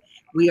strong.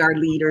 We are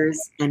leaders,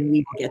 and we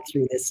will get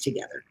through this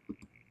together.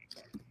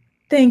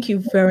 Thank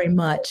you very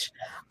much.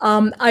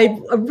 I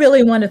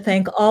really want to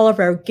thank all of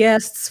our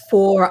guests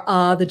for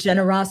the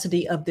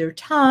generosity of their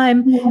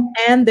time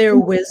and their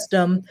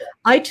wisdom.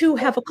 I too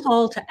have a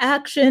call to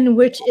action,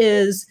 which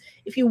is,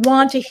 if you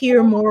want to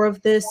hear more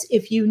of this,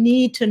 if you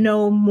need to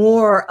know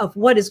more of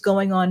what is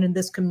going on in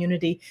this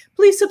community,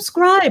 please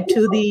subscribe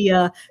to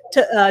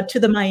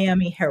the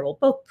Miami Herald,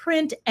 both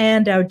print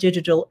and our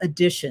digital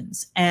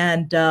editions.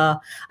 And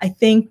I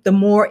think the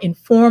more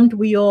informed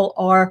we all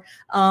are,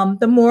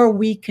 the more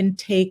we can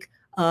take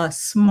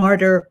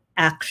smarter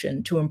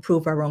action to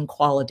improve our own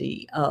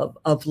quality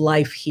of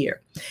life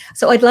here.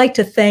 So I'd like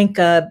to thank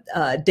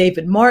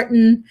David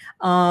Martin,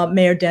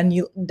 Mayor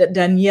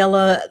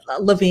Daniela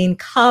Levine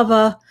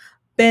Cava,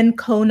 Ben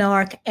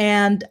Konark,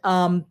 and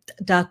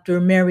Dr.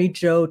 Mary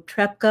Jo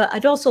Trepka.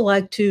 I'd also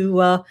like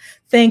to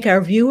thank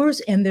our viewers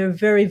and their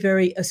very,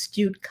 very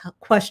astute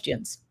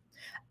questions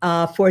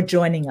for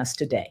joining us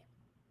today.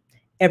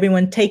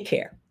 Everyone, take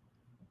care.